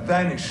by a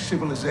vanished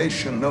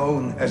civilization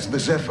known as the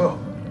Zepho.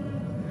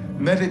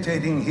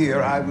 Meditating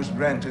here, I was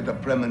granted a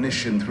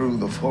premonition through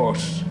the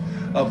Force,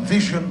 a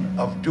vision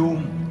of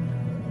doom.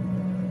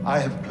 I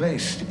have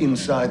placed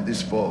inside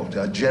this vault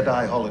a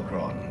Jedi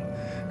holocron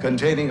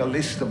containing a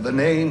list of the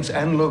names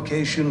and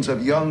locations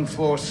of young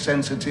Force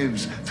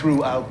sensitives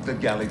throughout the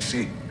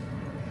galaxy.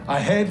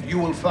 Ahead, you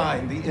will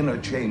find the inner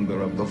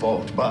chamber of the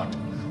vault, but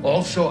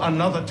also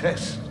another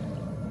test.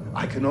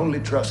 I can only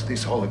trust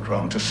this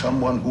holocron to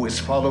someone who has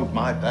followed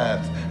my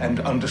path and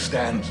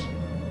understands.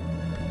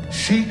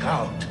 Seek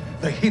out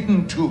the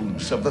hidden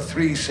tombs of the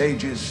three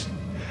sages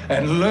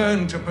and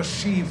learn to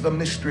perceive the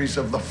mysteries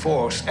of the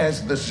Force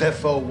as the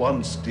Zepho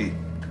once did.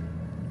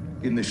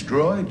 In this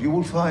droid, you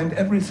will find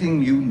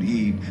everything you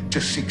need to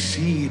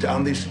succeed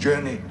on this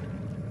journey.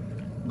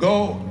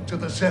 Go to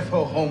the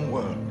Zepho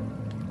homeworld.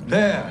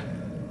 There,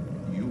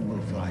 you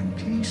will find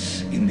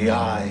peace in the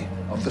eye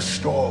of the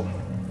storm.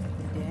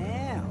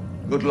 Damn.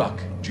 Good luck,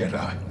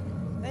 Jedi.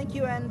 Thank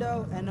you,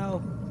 Endo.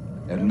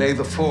 And may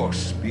the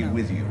Force be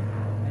with you.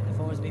 May the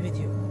Force be with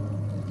you.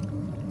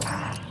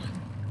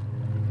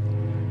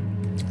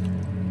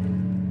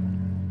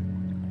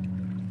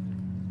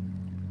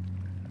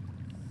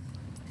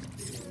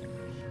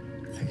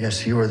 I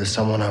guess you were the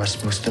someone I was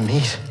supposed to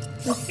meet.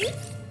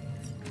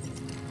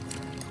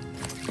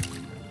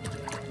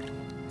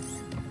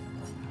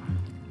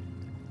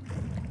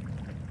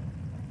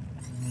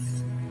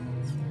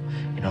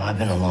 You know, I've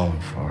been alone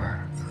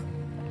for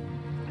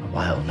a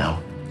while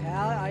now.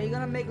 Cal, are you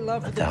gonna make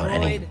love to the Without droid?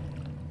 any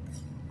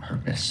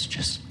purpose,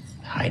 just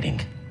hiding.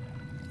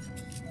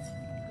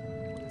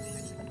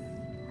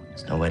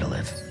 There's no way to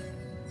live.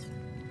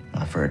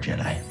 Not for a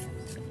Jedi.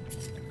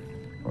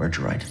 Or a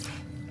droid.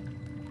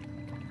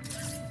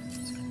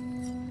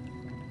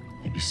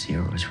 Maybe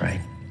Cere was right.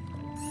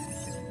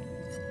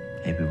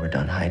 Maybe we're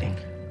done hiding.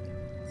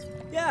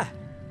 Yeah.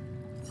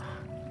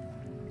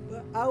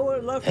 Well, I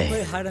would love to Hey.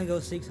 play hide and go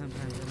seek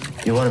sometime.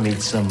 You want to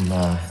meet some,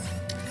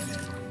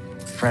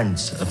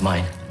 friends of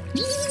mine?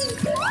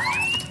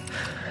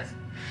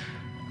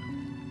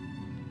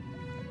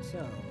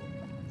 So,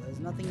 there's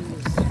nothing in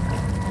this.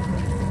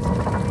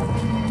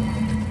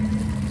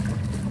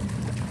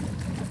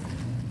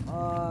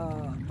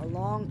 A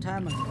long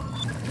time ago.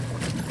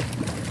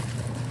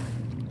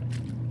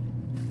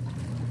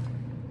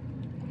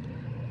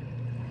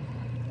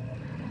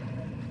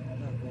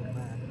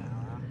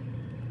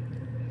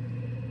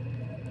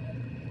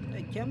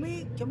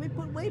 Can we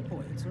put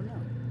waypoints or no?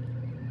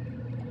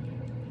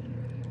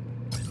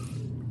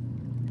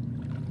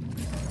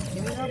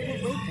 Can we not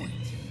put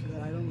waypoints so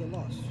that I don't get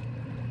lost?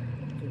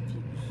 I'm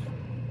confused.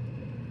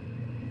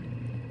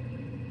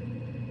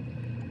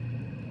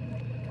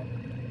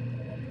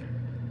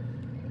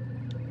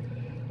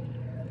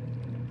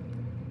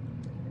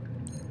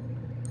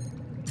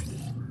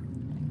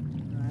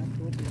 Alright,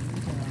 cool beans.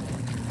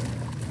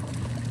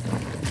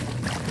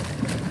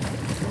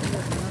 There's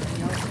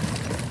nothing else.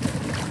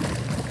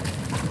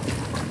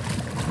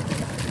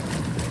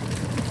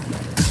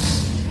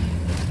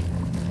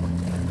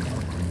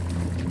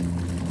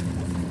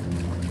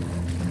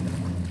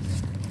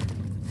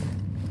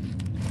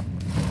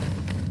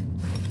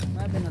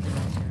 Might be nothing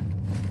else here.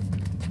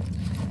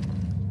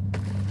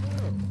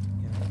 Oh,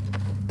 yeah.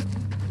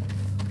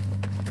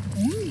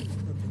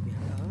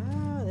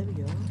 Ah, there we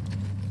go.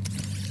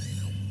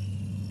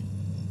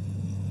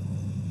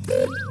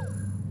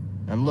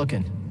 I'm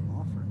looking.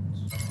 Offerings.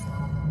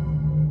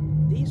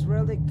 These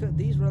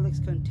relics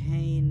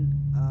contain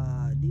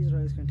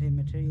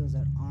materials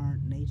that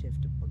aren't native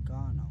to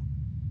Pagano.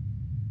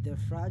 Their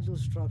fragile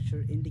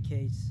structure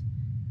indicates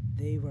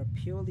they were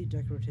purely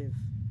decorative,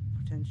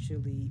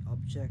 potentially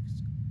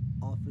objects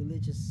of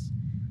religious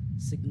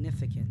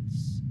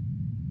significance.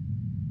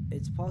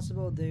 It's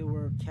possible they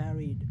were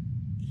carried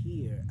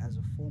here as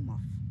a form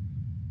of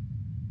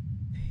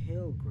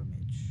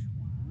pilgrimage.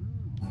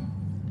 Wow.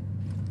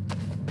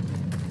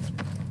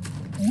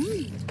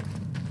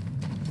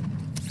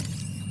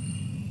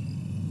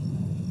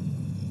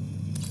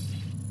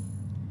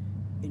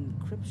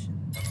 Encryption.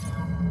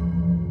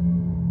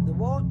 The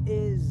vault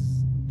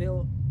is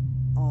built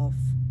of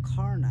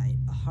carnite,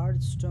 a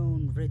hard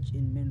stone rich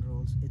in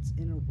minerals. Its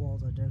inner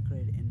walls are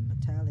decorated in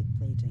metallic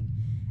plating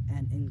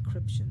and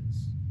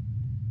inscriptions.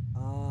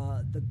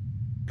 The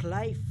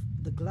glyph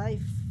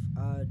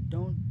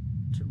don't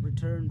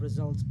return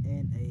results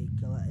in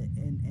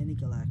any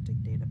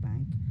galactic data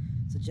bank,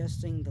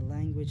 suggesting the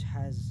language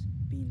has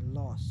been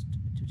lost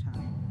to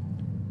time.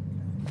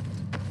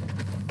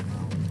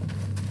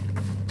 Okay.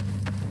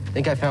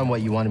 think I found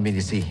what you wanted me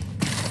to see.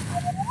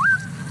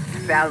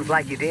 Sounds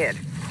like you did.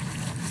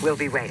 We'll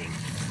be waiting.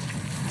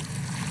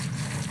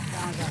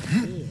 Sounds like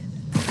it did.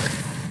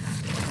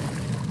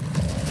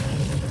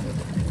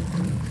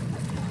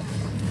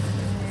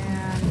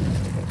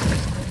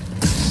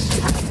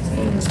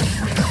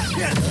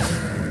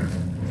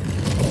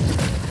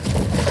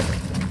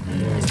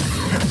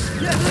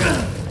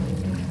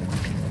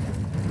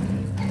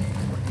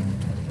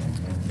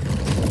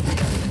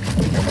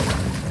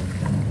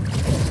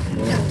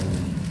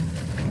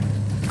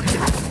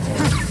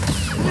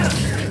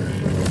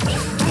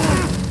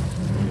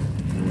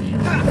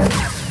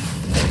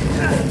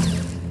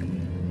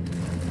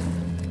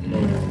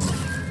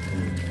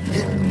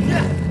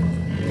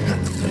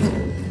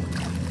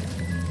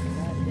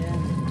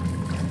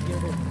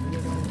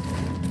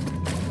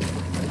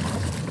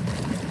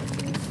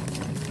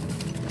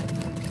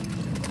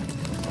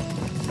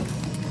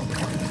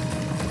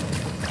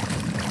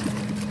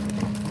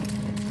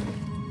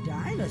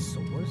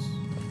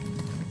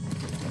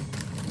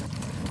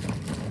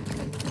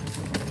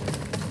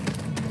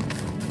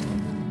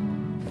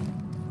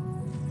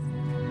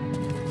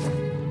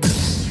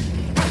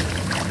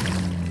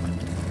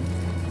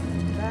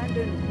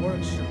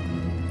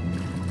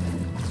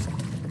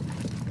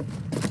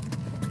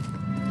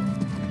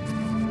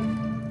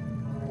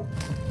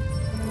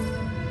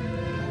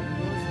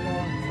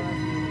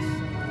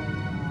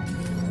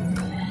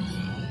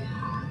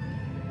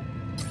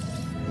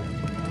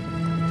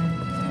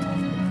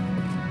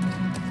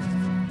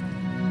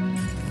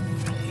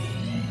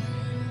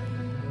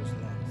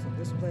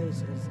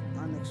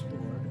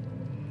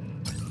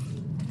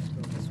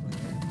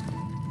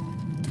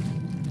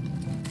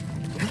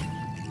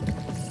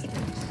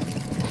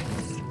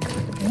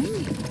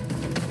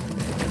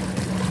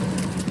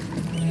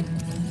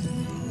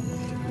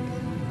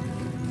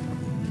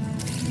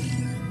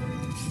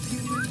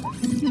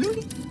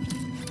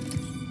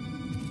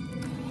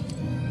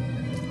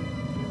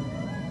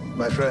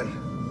 My friend,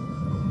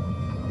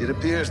 it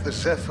appears the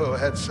Zepho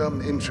had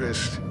some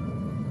interest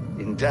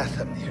in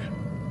Dathomir.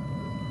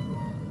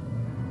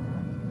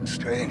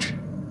 Strange.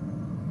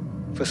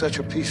 For such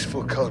a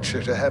peaceful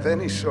culture to have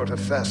any sort of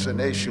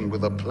fascination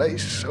with a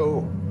place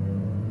so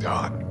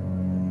dark.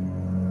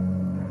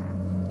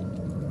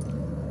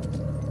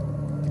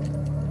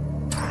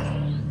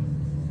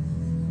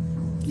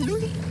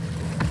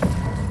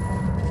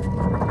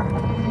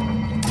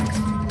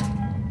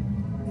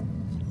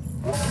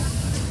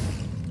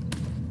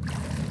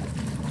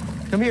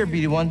 Come here,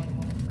 BD1.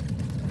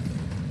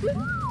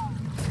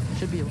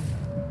 Should be able.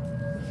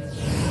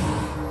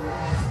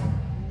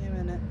 Give me a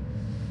minute.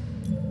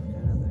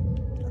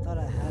 I thought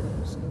I had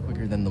it.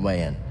 Quicker than the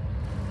way in.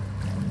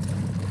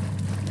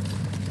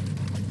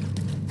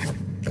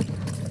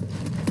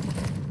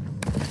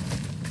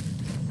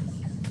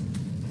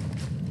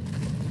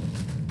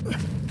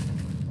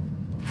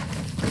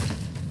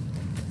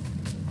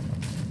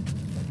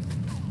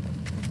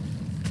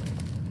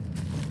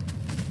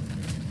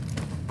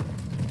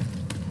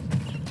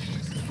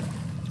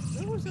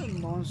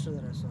 Monster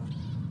that I saw.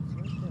 It's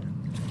right there.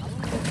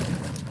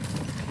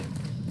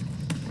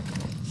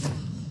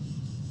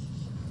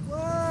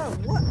 Whoa!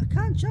 What? I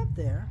can't jump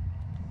there.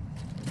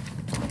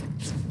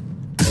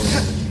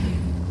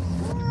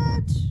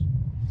 What?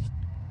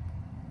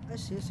 I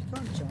seriously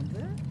can't jump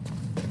there?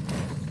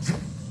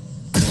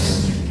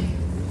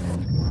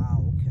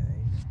 Wow, okay.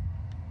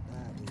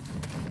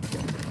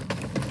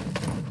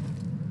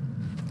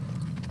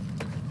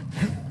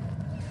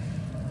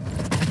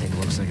 That thing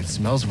looks like it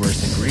smells worse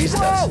than grease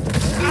does.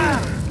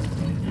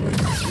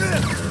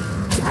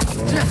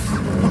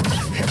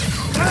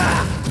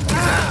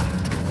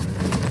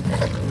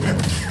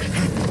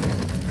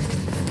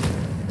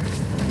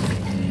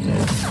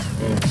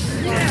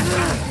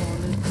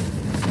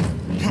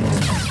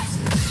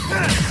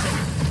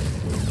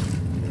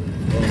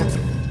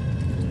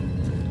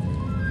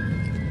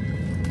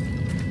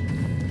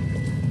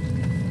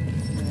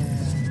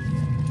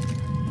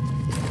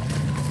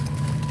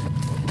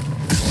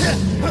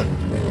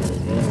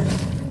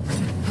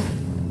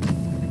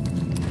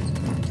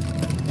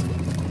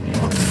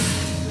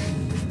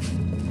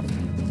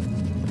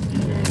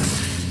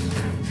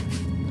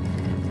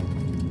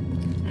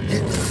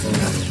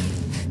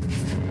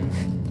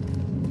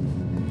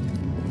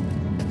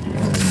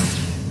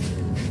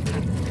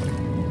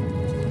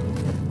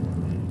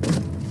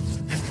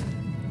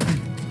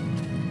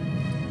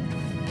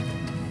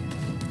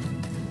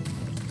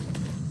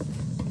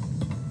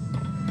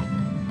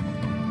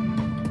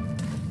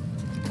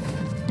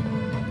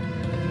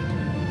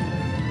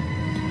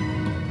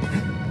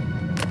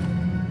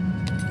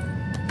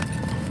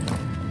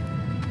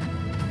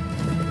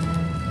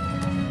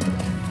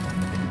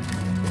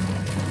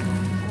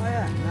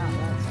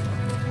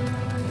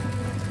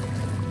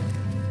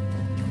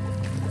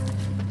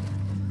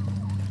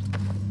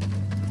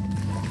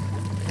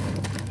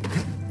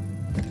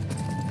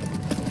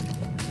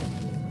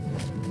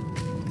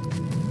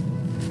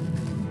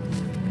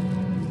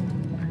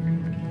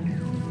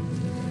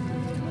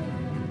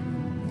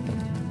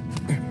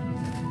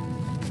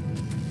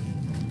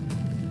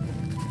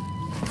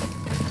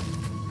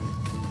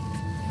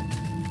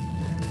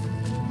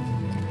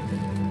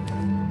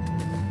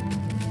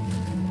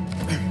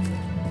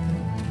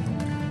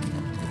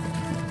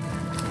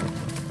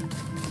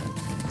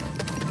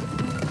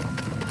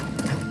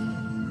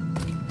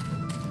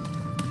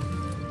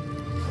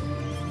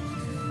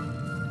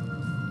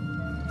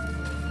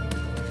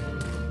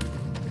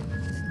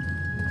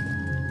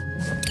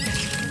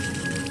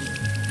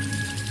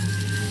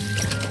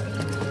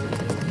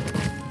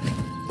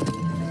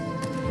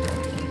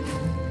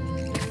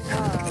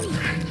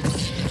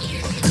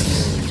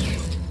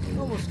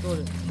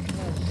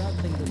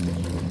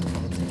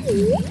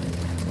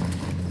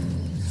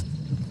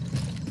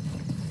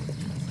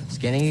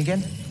 beginning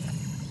again?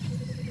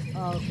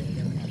 Oh, okay,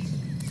 very nice.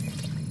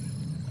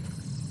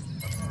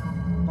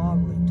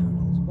 Boggling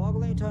tunnels.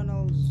 Boggling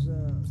tunnels,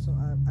 so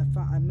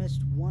I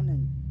missed 1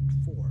 and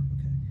 4,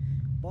 okay.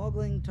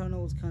 Boggling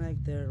tunnels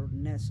connect their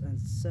nests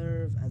and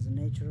serve as a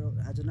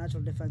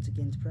natural defense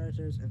against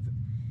predators,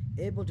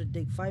 able to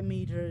dig 5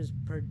 meters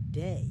per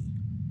day.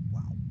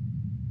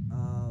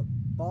 Wow.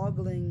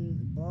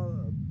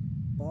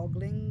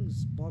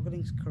 Bogglings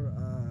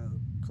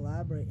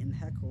collaborate in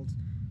heckles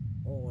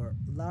or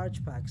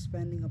large packs,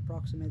 spending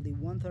approximately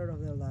 1/3 of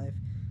their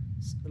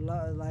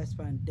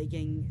lifespan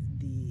digging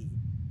the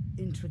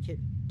intricate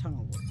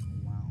tunnel work.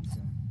 Wow.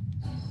 Okay.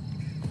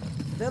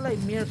 They're like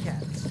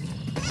meerkats.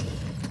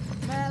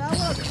 Man, I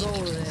want to go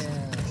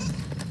there.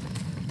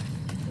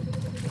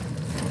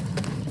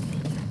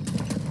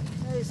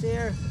 Hey,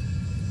 Cere.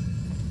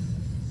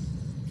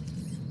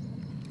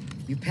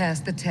 You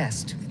passed the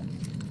test.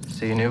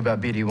 So you knew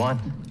about BD-1?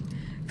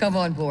 Come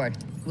on board.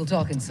 We'll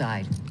talk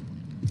inside.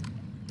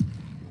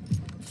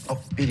 Oh,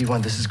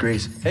 BD-1, this is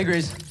Grease. Hey,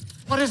 Grease.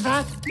 What is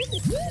that?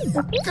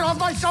 Get off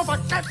my sofa!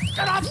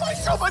 Get off my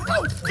sofa!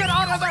 Don't! Get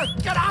out of there!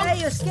 Get out! Hey,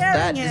 you're scaring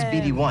That him. is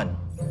BD-1.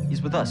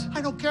 He's with us.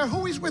 I don't care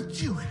who he's with.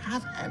 Do you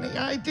have any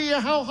idea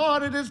how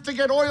hard it is to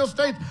get oil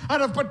stains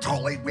out of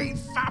petroleum meat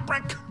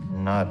fabric?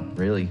 Not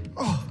really.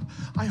 Oh,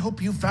 I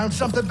hope you found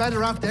something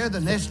better out there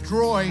than this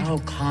droid. Oh,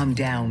 calm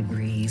down,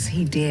 Grease.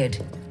 He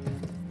did.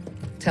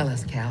 Tell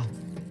us, Cal.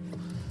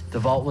 The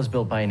vault was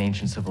built by an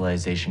ancient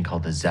civilization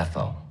called the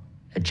Zepho.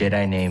 A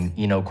Jedi named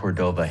Eno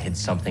Cordova hid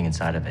something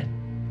inside of it.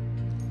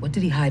 What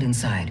did he hide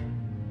inside?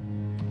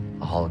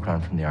 A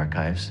holocron from the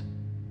archives.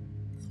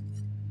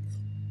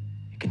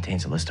 It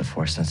contains a list of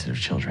Force-sensitive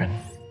children.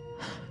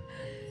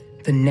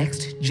 The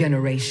next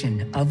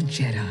generation of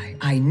Jedi.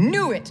 I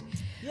knew it!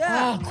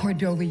 Yeah. Oh,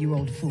 Cordova, you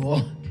old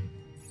fool.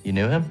 You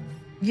knew him?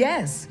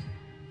 Yes,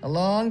 a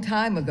long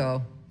time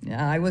ago.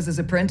 I was his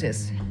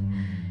apprentice.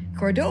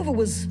 Cordova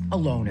was a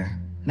loner.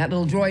 That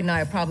little droid and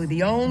I are probably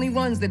the only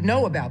ones that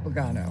know about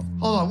Pagano.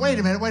 Hold on, wait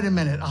a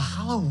minute. A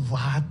hollow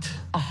what?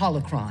 A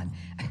holocron.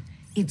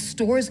 It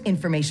stores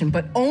information,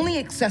 but only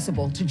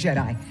accessible to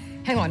Jedi.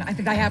 Hang on, I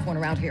think I have one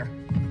around here.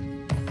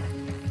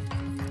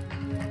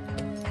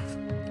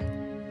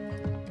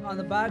 On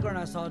the background,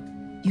 I saw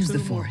Use 2 the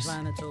more Force.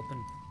 planets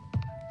open.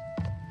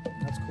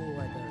 That's cool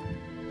right there.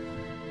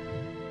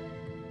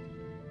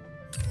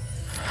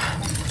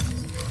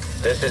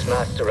 This is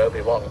Master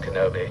Obi-Wan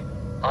Kenobi.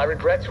 I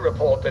regret to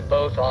report that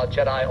both our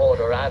Jedi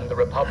Order and the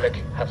Republic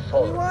have We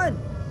fallen. won.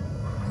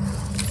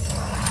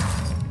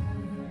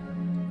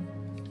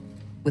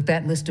 With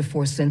that list of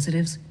Force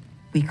sensitives,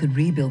 we could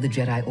rebuild the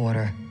Jedi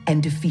Order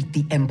and defeat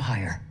the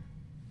Empire.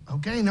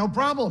 Okay, no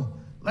problem.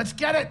 Let's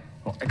get it.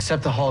 Well,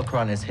 except the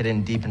holocron is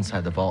hidden deep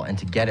inside the vault, and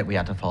to get it, we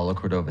have to follow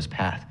Cordova's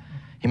path.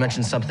 He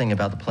mentioned something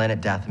about the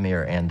planet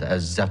Dathomir and a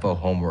Zepho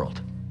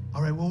homeworld.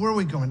 All right, well, where are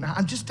we going? Now,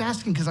 I'm just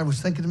asking because I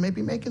was thinking of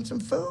maybe making some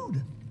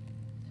food.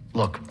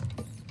 Look,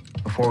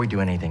 before we do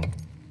anything,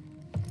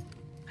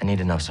 I need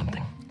to know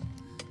something.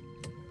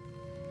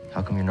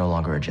 How come you're no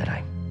longer a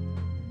Jedi?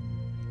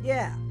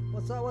 Yeah.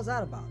 What's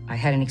that about? I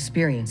had an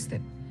experience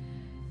that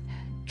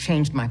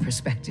changed my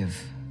perspective.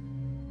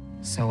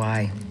 So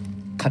I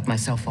cut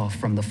myself off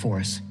from the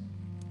Force.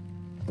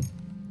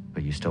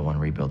 But you still want to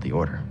rebuild the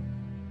Order.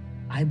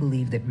 I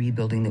believe that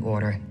rebuilding the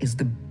Order is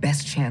the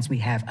best chance we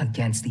have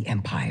against the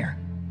Empire.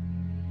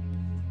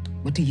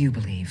 What do you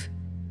believe?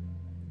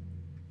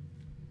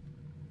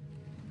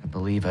 I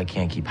believe I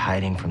can't keep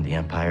hiding from the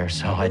Empire,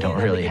 so I don't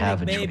that we really can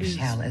have a make choice. babies.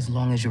 Cal, as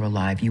long as you're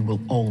alive, you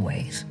will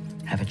always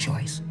have a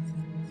choice.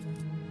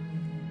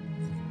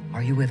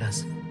 Are you with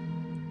us?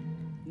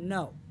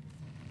 No.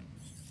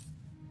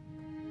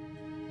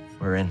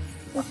 We're in.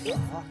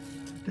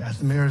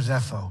 Dathomir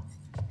Zepho.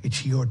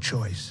 It's your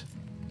choice.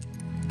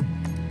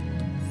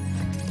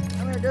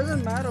 I mean, it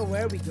doesn't matter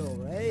where we go,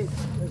 right?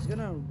 It's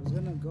gonna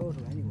go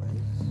to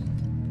anyways.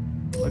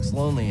 Looks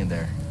lonely in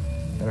there.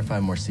 Better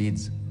find more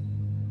seeds.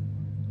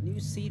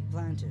 New seed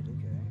planted. Okay.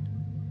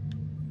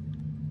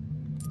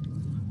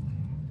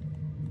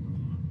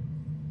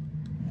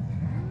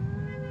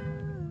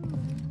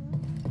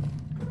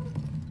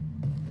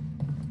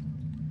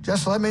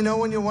 Just let me know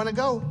when you want to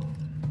go.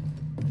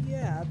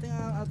 Yeah, I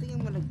think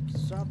I'm gonna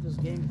stop this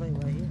gameplay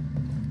right here.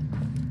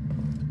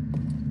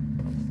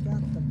 It's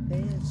got the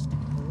best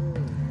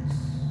parts.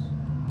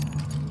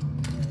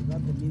 Yeah, I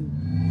got the new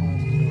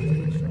parts. So let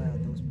me try out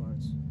those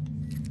parts.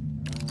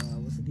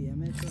 Was it the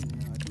emitter?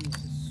 No, I think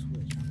it's a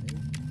switch, right?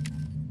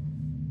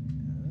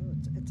 Oh,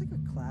 it's like a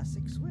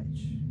classic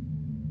switch.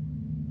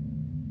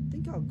 I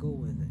think I'll go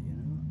with it. You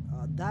know,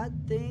 that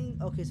thing.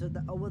 Okay, so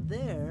over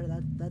there,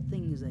 that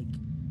thing is like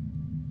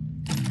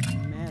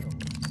metal.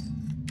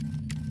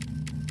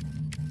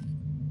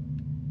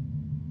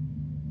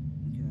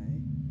 Okay.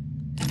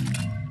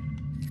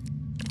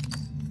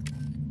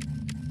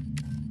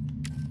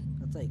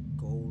 That's like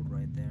gold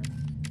right there.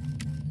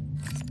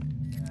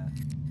 Yeah.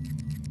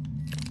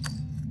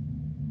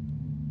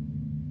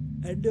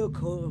 Endo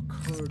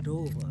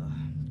Cordova.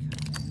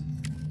 Okay.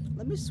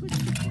 Let me switch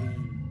to green.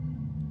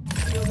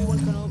 see Obi-Wan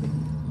Kenobi.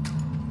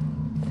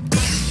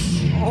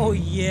 Oh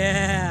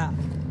yeah!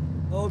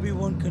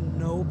 Obi-Wan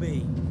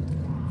Kenobi.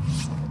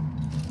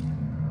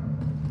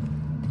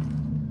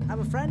 I have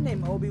a friend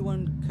named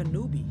Obi-Wan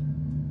Kenobi.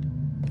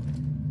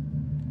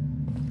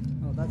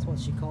 Oh, that's what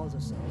she calls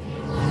herself.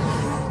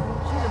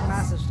 She's a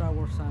massive Star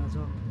Wars fan as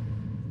well.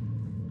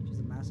 She's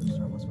a massive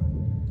Star Wars fan.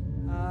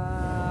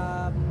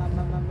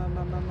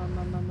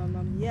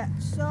 Yeah,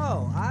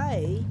 so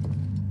I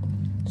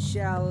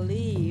shall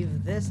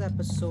leave this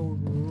episode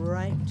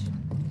right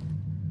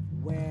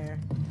where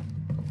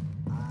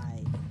I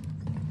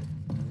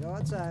go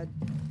outside,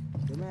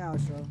 do my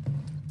outro,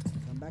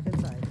 come back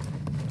inside.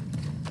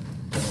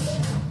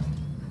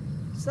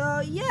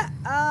 So yeah,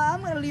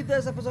 I'm gonna leave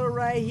this episode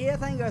right here.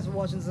 Thank you guys for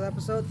watching this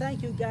episode.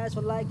 Thank you guys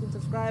for liking,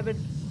 subscribing,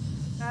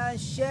 and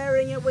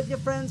sharing it with your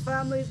friends,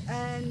 families,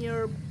 and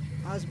your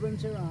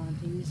husbands, your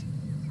aunties,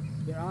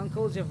 your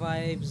uncles, your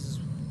vibes.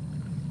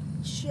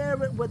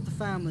 Share it with the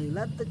family.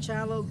 Let the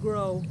channel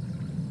grow.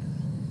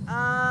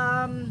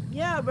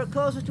 Yeah, we're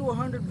closer to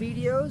 100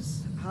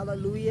 videos.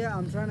 Hallelujah.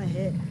 I'm trying to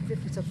hit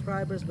 50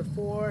 subscribers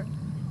before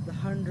the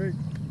 100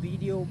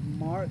 video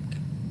mark.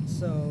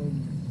 So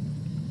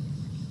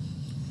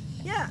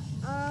yeah,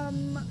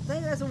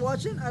 thank you guys for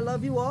watching. I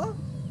love you all,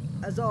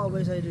 as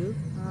always I do.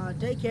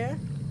 Take care,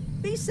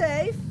 be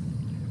safe,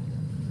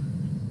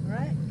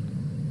 alright,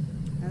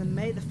 and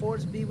may the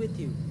force be with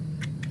you.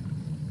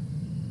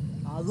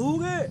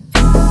 Aluge!